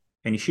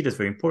 and Ishida is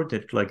very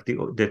important, like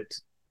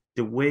that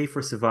the way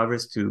for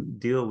survivors to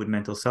deal with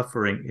mental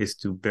suffering is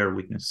to bear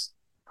witness.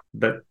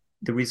 But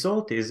the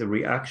result is a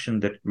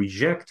reaction that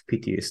rejects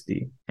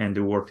PTSD and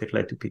the work that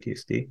led to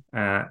PTSD,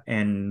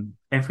 and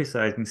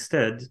emphasize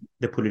instead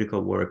the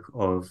political work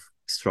of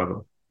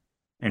struggle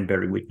and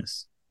bearing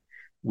witness,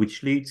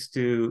 which leads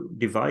to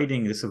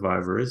dividing the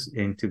survivors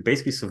into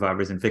basically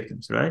survivors and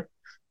victims, right?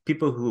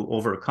 People who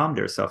overcome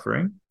their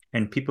suffering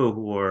and people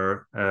who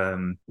are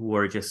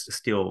just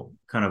still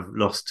kind of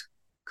lost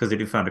because they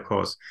didn't find a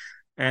cause.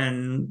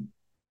 And,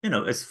 you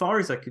know, as far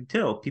as I could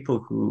tell, people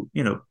who,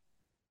 you know,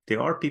 there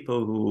are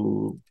people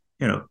who,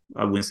 you know,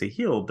 I wouldn't say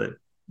heal, but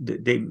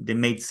they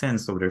made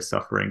sense of their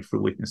suffering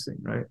through witnessing,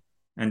 right?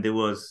 And there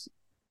was,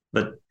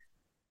 but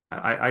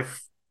I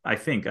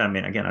think, I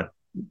mean, again, I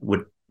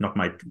would not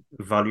my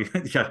value.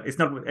 It's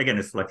not, again,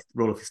 it's like the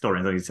role of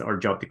historians. It's our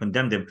job to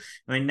condemn them.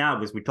 I mean,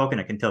 now as we're talking,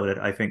 I can tell that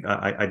I think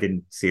I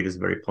didn't see it as a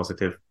very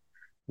positive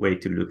way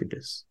to look at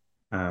this.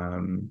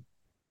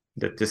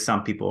 That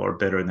some people are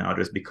better than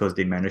others because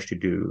they managed to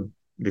do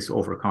this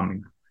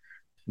overcoming.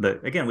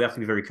 But again, we have to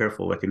be very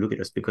careful what to look at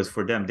this, because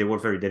for them, they were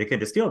very dedicated.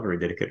 They're still very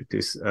dedicated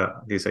to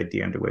this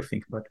idea and the way of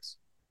thinking about this.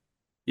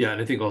 Yeah,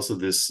 and I think also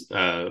this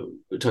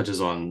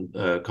touches on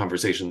a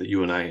conversation that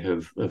you and I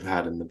have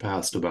had in the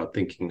past about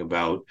thinking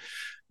about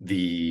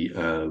the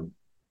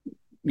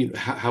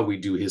how we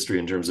do history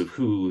in terms of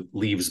who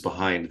leaves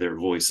behind their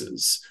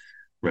voices,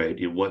 right?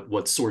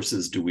 What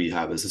sources do we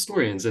have as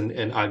historians?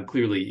 And I'm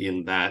clearly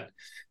in that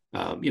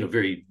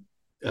very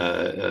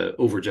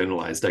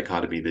overgeneralized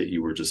dichotomy that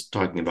you were just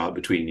talking about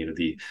between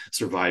the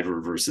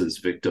survivor versus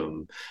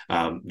victim.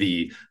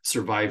 The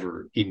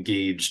survivor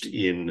engaged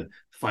in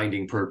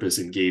finding purpose,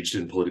 engaged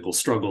in political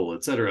struggle,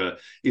 etc.,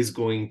 is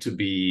going to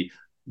be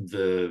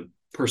the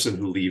person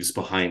who leaves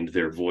behind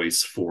their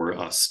voice for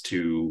us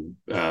to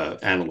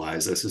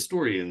analyze as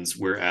historians,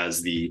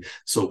 whereas the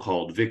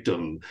so-called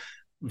victim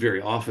very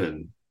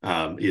often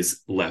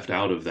is left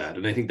out of that.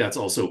 And I think that's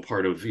also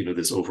part of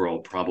this overall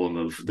problem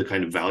of the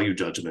kind of value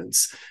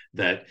judgments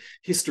that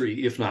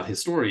history, if not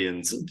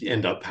historians,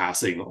 end up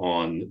passing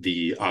on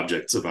the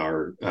objects of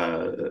our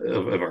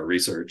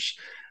research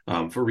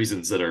for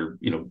reasons that are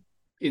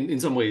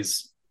in some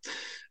ways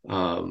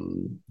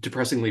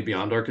depressingly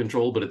beyond our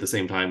control, but at the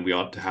same time we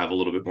ought to have a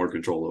little bit more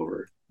control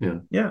over.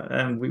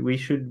 And we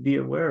should be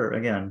aware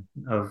again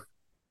of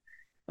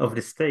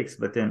the stakes.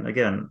 But then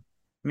again,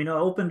 I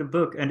opened the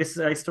book, and this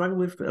I struggle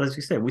with, as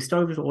you said, we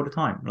struggle with it all the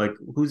time, like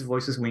whose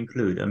voices we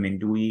include.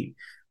 Do we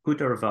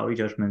put our value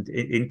judgment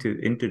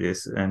into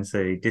this and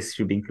say this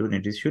should be included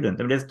and this shouldn't?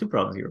 There's two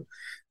problems here.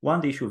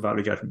 One, the issue of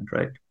value judgment,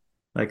 right?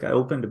 Like I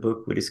opened the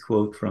book with this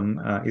quote from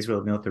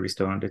Israel Military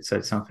Stone that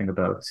said something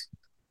about,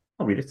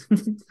 I'll read it.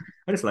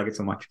 I just like it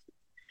so much.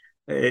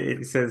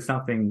 It says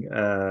something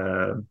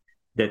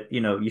that,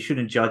 you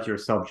shouldn't judge your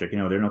subject.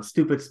 They're not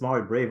stupid,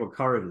 smart, brave, or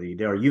cowardly.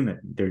 They are human.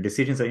 Their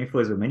decisions are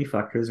influenced by many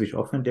factors, which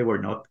often they were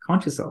not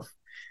conscious of.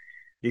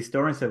 The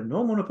historians have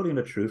no monopoly on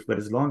the truth, but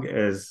as long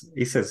as,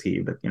 he says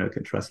he, but,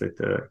 can translate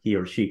he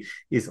or she,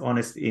 is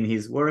honest in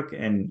his work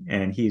and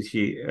he or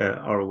she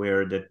are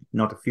aware that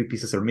not a few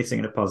pieces are missing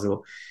in the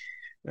puzzle,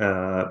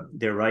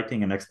 their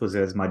writing and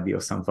exposés might be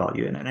of some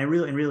value. And I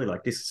really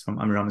like, this is from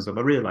Amir Ramazov,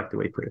 I really like the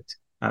way he put it.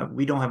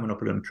 We don't have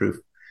monopoly on truth.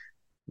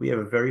 We have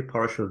a very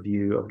partial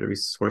view of the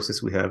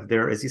resources we have.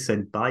 They're, as you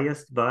said,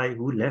 biased by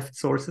who left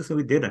sources and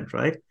who didn't,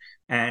 right?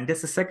 And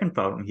that's the second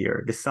problem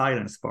here, the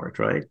silence part,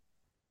 right?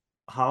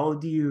 How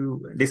do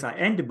you, I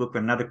end the book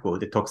with another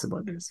quote that talks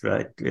about this,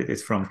 right?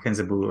 It's from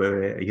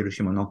Kenzabu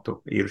Hiroshima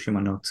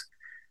Notes.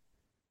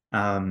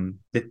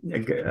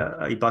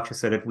 Ibaksha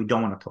said that we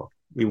don't want to talk.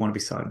 We want to be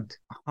silent.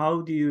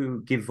 How do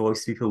you give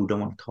voice to people who don't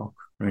want to talk?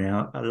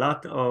 A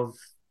lot of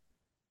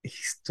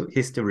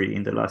history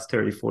in the last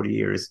 30, 40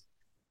 years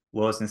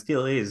was and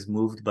still is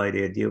moved by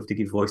the idea of to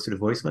give voice to the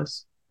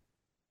voiceless,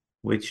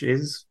 which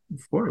is,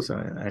 of course,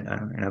 I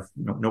have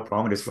no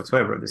problem with this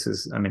whatsoever. This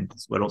is,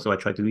 that's what also I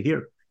try to do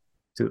here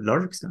to a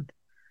large extent.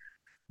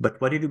 But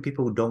what do you do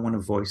people who don't want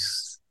to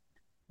voice,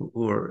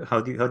 or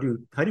how do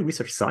you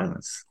research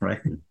silence,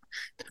 right?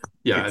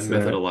 Yeah, and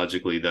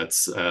methodologically,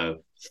 that's a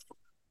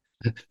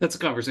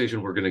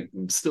conversation we're going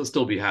to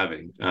still be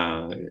having.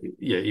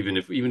 Even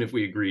if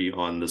we agree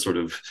on the sort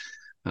of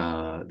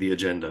the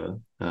agenda,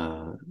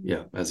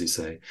 as you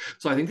say.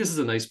 So I think this is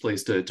a nice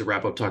place to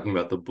wrap up talking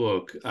about the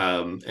book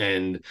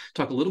and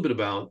talk a little bit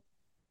about.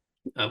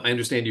 I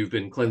understand you've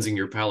been cleansing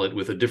your palate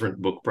with a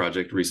different book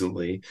project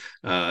recently,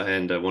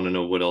 and I want to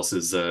know what else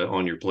is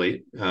on your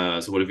plate.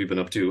 So what have you been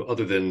up to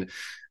other than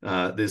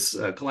this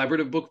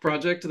collaborative book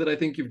project that I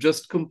think you've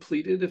just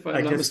completed, if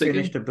I'm not mistaken?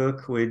 I just finished a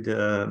book with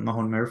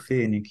Mahon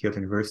Murphy in Kyoto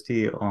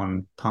University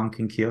on punk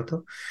in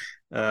Kyoto.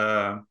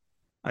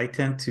 I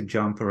tend to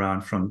jump around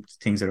from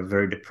things that are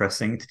very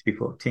depressing to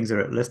things that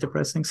are less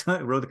depressing. So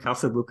I wrote a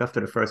castle book after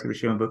the first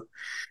Hiroshima book.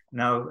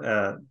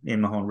 Now,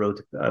 Mahon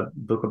wrote a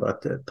book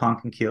about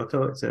punk in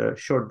Kyoto. It's a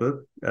short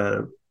book.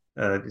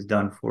 It's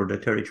done for the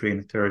 33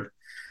 and the third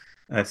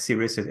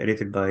series. It's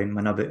edited by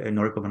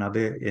Noriko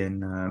Manabe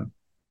in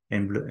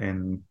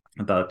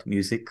about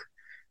music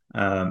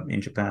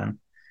in Japan.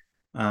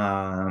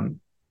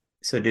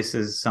 So this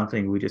is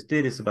something we just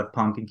did. It's about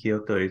punk in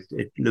Kyoto.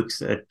 It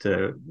looks at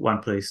one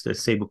place, the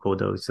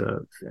Seibukodo. It's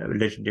a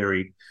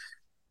legendary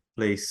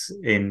place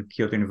in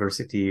Kyoto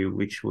University,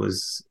 which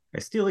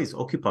still is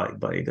occupied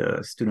by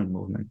the student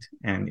movement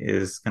and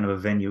is kind of a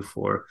venue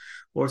for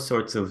all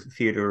sorts of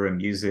theater and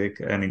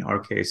music. And in our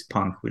case,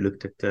 punk. We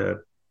looked at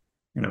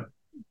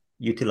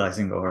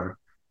utilizing our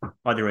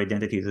other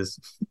identities as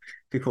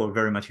people are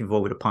very much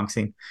involved with the punk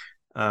scene.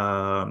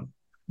 Mahon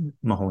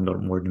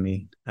more than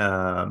me.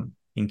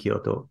 In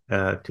Kyoto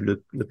to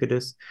look at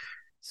this.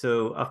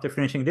 So after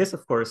finishing this,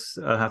 of course,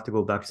 I have to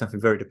go back to something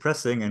very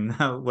depressing. And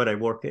now what I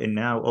work in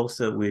now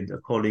also with a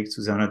colleague,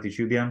 Susanna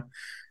Dijubian,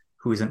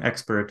 who is an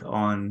expert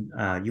on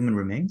human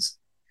remains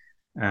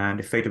and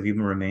the fate of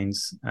human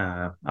remains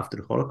after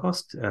the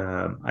Holocaust.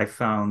 I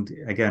found,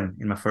 again,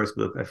 in my first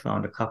book, I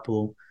found a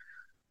couple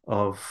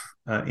of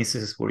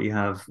instances where you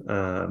have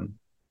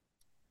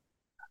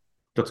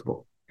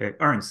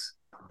urns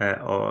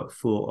are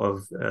full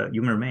of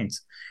human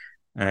remains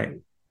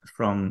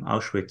from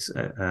Auschwitz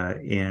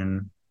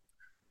in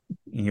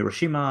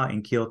Hiroshima,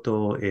 in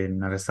Kyoto, in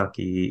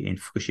Nagasaki, in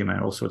Fukushima,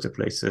 and all sorts of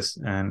places,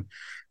 and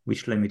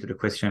which led me to the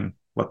question,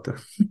 what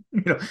the,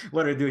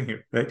 what are you doing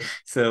here, right?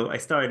 So I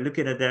started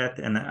looking at that,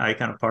 and I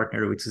kind of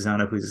partnered with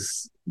Susanna, who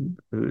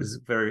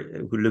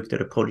looked at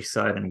the Polish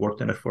side and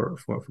worked on it for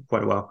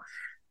quite a while.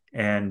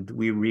 And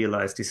we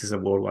realized this is a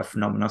worldwide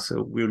phenomenon.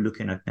 So we're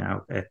looking at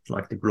now at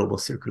like the global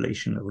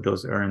circulation of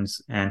those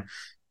urns, and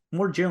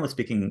more generally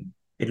speaking,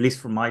 at least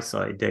from my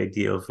side, the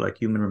idea of like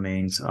human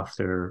remains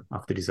after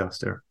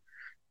disaster.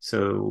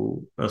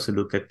 So also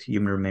look at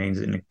human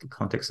remains in the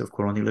context of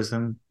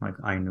colonialism, like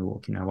Ainu,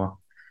 Okinawa,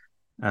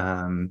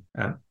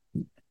 the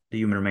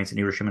human remains in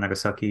Hiroshima,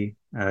 Nagasaki,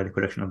 the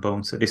collection of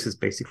bones. So this is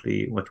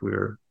basically what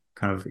we're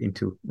kind of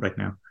into right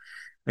now.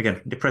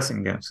 Again, depressing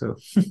again. So.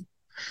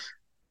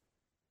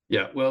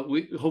 Yeah, well,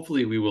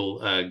 hopefully we will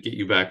get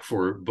you back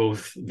for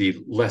both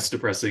the less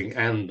depressing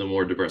and the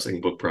more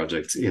depressing book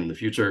projects in the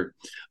future.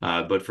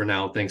 But for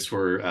now, thanks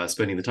for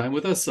spending the time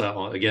with us,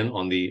 again,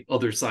 on the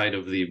other side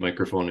of the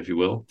microphone, if you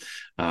will.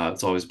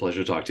 It's always a pleasure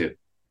to talk to you.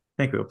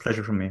 Thank you. A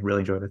pleasure for me. Really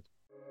enjoyed it.